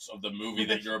parts of the movie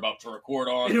that you're about to record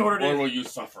on, or will you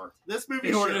suffer? This movie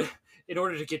In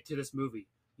order to get to this movie,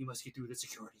 you must get through the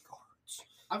security guards.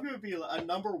 I'm going to be a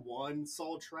number 1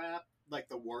 Saw trap. Like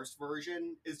the worst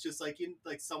version is just like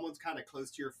someone's kind of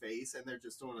close to your face and they're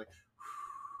just doing like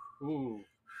Ooh.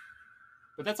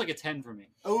 But that's like a 10 for me.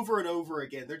 over and over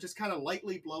again. They're just kind of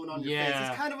lightly blown on your face. Yeah.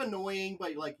 It's kind of annoying,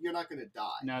 but like you're not going to die.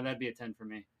 No, that'd be a 10 for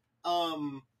me.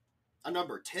 A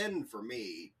number 10 for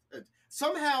me.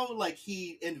 Somehow like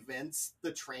he invents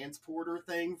the transporter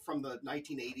thing from the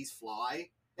 1980s Fly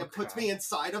and puts me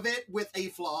inside of it with a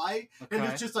fly, and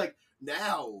it's just like,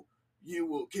 now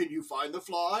can you find the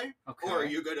fly? Okay. Or are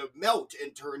you gonna melt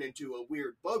and turn into a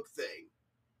weird bug thing?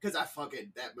 Because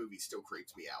that movie still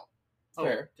creeps me out.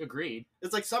 Fair. Agreed.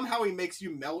 It's like somehow he makes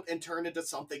you melt and turn into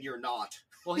something you're not.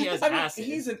 Well, he has I mean, acid.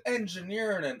 he's an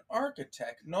engineer and an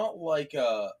architect, not like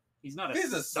a... He's not a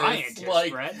physicist, scientist,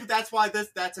 like- Brett. That's why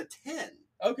that's a 10.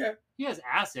 Okay. He has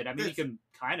acid. I mean, he This- can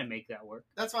kind of make that work.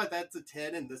 That's why that's a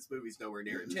 10, and this movie's nowhere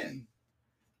near a 10.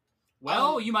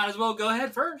 Well, you might as well go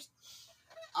ahead first.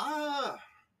 Ah,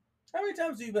 How many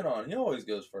times have you been on? He always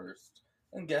goes first.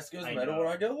 And guest goes I middle know. when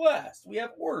I go last. We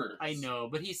have orders. I know,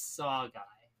 but he's Saw guy.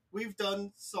 we've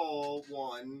done Saw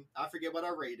 1. I forget what I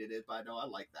rated it, but I know I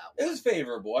like that It one. was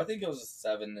favorable. I think it was a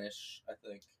 7-ish, I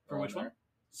think. For around which one? there.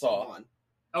 Saw. 1.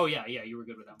 Oh yeah, you were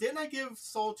good with that one. Didn't I give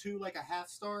Saw 2 like a half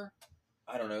star?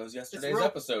 I don't know. It was yesterday's real-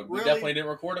 episode. We really- definitely didn't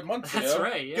record it months That's ago.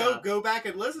 right. Yeah. Go back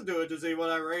and listen to it to see what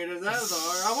I rated that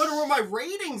star. I wonder what my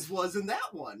ratings was in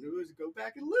that one. It was go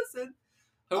back and listen.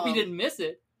 Hope you didn't miss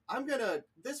it.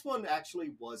 This one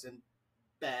actually wasn't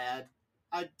bad.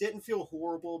 I didn't feel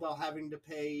horrible about having to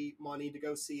pay money to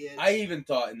go see it. I even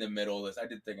thought in the middle of this, I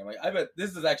did think, I'm like, I bet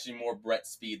this is actually more Brett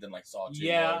Speed than like Saw 2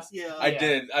 Yeah. was. yeah, I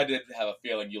did have a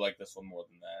feeling you like this one more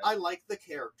than that. I like the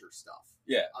character stuff.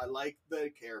 Yeah. I like the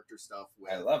character stuff.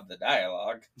 I love the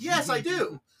dialogue. Yes, I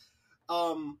do.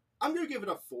 I'm gonna give it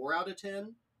a 4 out of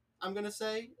 10. I'm gonna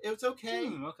say it was okay.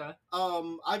 Okay.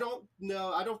 I don't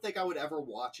know. I don't think I would ever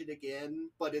watch it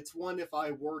again. But it's one if I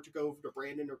were to go over to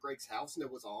Brandon or Greg's house and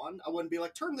it was on, I wouldn't be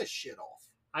like, turn this shit off.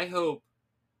 I hope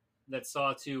that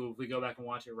Saw 2, if we go back and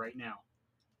watch it right now,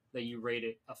 that you rate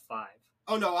it a 5.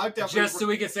 Oh no, I definitely. Just so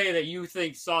we can say that you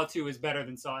think Saw 2 is better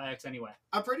than Saw X anyway.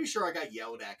 I'm pretty sure I got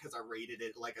yelled at because I rated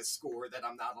it like a score that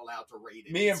I'm not allowed to rate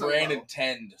it. Me and so Brandon low.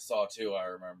 tend Saw 2, I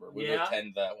remember. We Yeah. both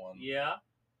tend that one. Yeah.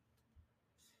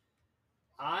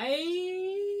 I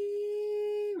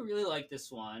really like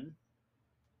this one.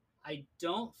 I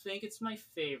don't think it's my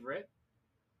favorite.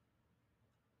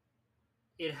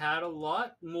 It had a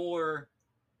lot more...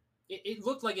 It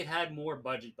looked like it had more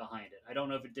budget behind it. I don't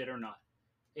know if it did or not.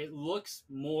 It looks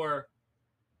more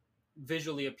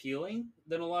visually appealing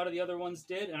than a lot of the other ones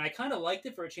did, and I kind of liked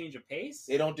it for a change of pace.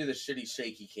 They don't do the shitty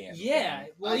shaky cam. Yeah,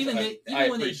 well, I even when they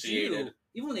appreciate do, it.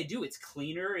 even when they do, it's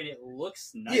cleaner and it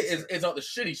looks nicer. Yeah, it's not the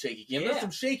shitty shaky cam. Yeah. There's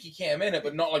some shaky cam in it,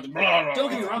 but not like the blah, blah, Don't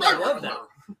get me blah. wrong, I love that.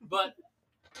 But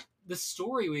the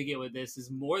story we get with this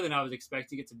is more than I was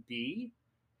expecting it to be,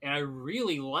 and I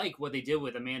really like what they did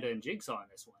with Amanda and Jigsaw in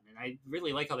this one, and I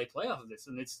really like how they play off of this,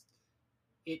 and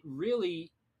it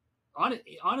really,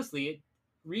 honestly, it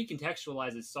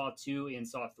recontextualizes Saw 2 and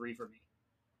Saw 3 for me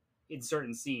in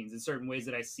certain scenes, in certain ways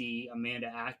that I see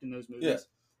Amanda act in those movies. Yeah.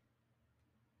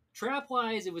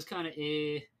 Trap-wise, it was kind of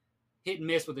hit and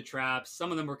miss with the traps.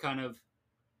 Some of them were kind of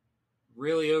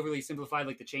really overly simplified,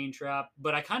 like the chain trap,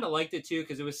 but I kind of liked it too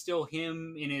because it was still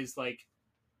him in his like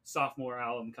sophomore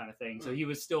album kind of thing, so he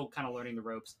was still kind of learning the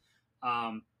ropes.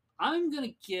 I'm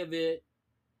gonna give it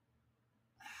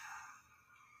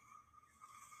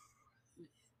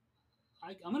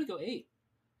I'm gonna go 8.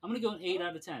 I'm gonna go an 8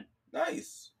 out of 10.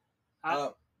 Nice.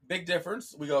 I- Big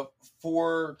difference. We got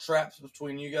 4 traps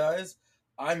between you guys.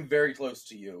 I'm very close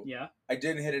to you. Yeah, I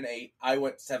didn't hit an 8. I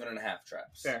went 7.5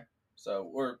 traps. fair. So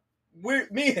we're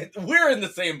in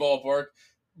the same ballpark.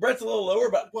 Brett's a little lower,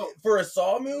 but Well- for a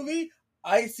Saw movie,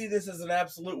 I see this as an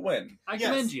absolute win. I Yes.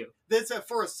 commend you. This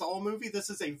for a Saw movie, this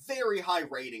is a very high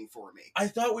rating for me. I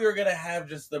thought we were gonna have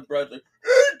just the Brett like,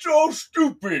 it's all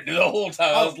stupid the whole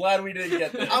time. I was glad we didn't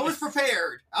get this. I was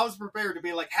prepared. I was prepared to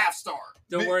be like half star.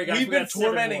 Don't worry, guys. We've we been got 7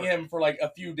 tormenting more. him for like a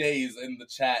few days in the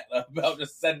chat about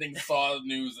just sending Saw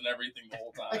news and everything the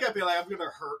whole I time. gotta be like, I'm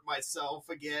gonna hurt myself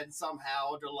again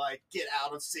somehow to like get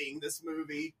out of seeing this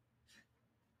movie.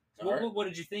 What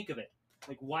did you think of it?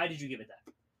 Like, why did you give it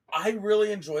that? I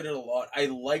really enjoyed it a lot. I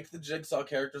liked the Jigsaw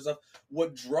character stuff.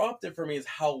 What dropped it for me is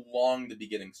how long the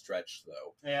beginning stretched,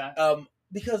 though. Yeah,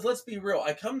 Because let's be real,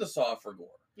 I come to Saw for gore.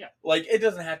 Yeah. Like, it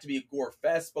doesn't have to be a gore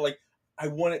fest, but like, I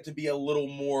want it to be a little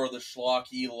more of the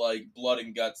schlocky, like, blood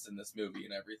and guts in this movie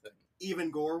and everything.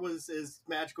 Even gore is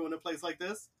magical in a place like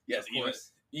this. Yes, of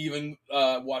course. even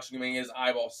watching him getting his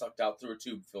eyeball sucked out through a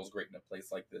tube feels great in a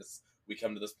place like this. We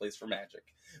come to this place for magic.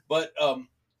 But,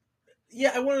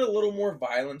 yeah, I wanted a little more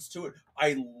violence to it.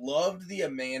 I loved the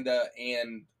Amanda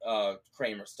and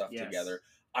Kramer stuff Yes. together.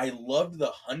 I loved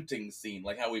the hunting scene,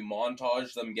 like how we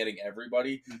montaged them getting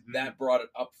everybody. Mhm. That brought it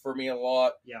up for me a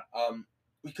lot. Yeah.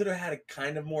 We could have had a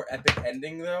kind of more epic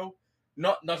ending, though.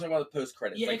 Not talking about the post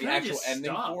credits, Yeah, like it the kinda actual just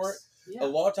ending stops. for it. Yeah. A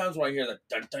lot of times when I hear the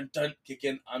dun dun dun kick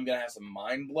in, I'm gonna have some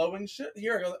mind blowing shit.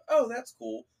 Here I go, oh, that's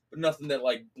cool, but nothing that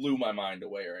like blew my mind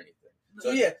away or anything.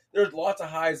 So yeah, there's lots of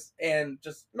highs and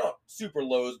just not super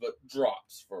lows, but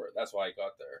drops for it. That's why I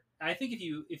got there. I think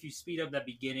if you speed up that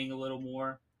beginning a little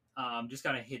more, just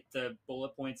kind of hit the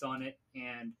bullet points on it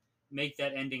and make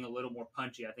that ending a little more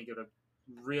punchy, I think it would have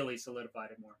really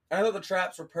solidified it more. I thought the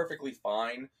traps were perfectly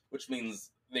fine, which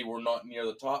means they were not near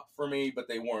the top for me, but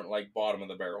they weren't like bottom of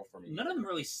the barrel for me. None of them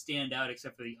really stand out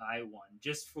except for the eye one,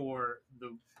 just for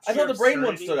the. I thought the brain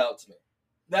one stood out to me.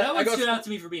 That one stood out to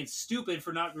me for being stupid,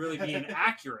 for not really being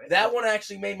accurate. That one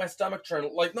actually made my stomach turn,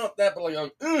 like, not that, but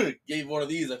like, gave one of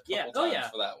these a couple times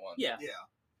for that one. Yeah.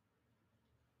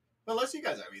 Unless you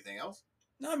guys have anything else.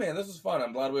 No, man, this was fun.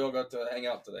 I'm glad we all got to hang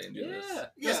out today and do this.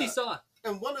 Yes, he saw.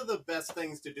 And one of the best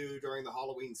things to do during the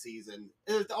Halloween season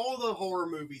is all the horror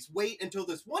movies wait until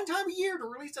this one time a year to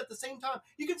release at the same time.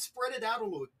 You can spread it out a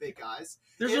little bit, guys.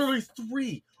 There's literally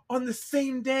 3 on the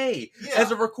same day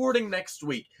as a recording next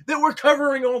week that we're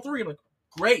covering all 3. I'm like,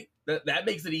 great. That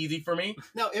makes it easy for me.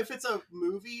 Now, if it's a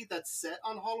movie that's set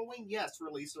on Halloween, yes,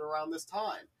 release it around this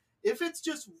time. If it's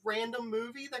just random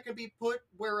movie that can be put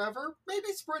wherever,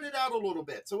 maybe spread it out a little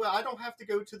bit. So I don't have to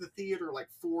go to the theater like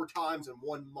 4 times in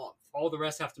 1 month. All the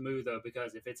rest have to move, though,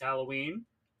 because if it's Halloween...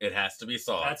 it has to be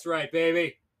Saw. That's right,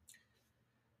 baby.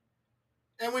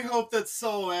 And we hope that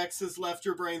Saw X has left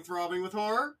your brain throbbing with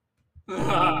horror.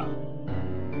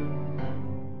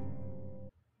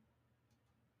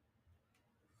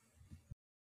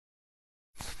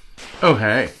 Oh,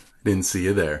 hey. Didn't see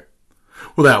you there.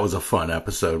 Well, that was a fun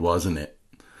episode, wasn't it?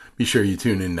 Be sure you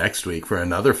tune in next week for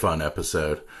another fun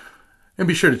episode. And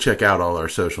be sure to check out all our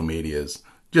social medias.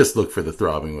 Just look for the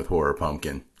Throbbing with Horror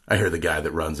Pumpkin. I hear the guy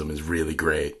that runs them is really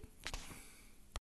great.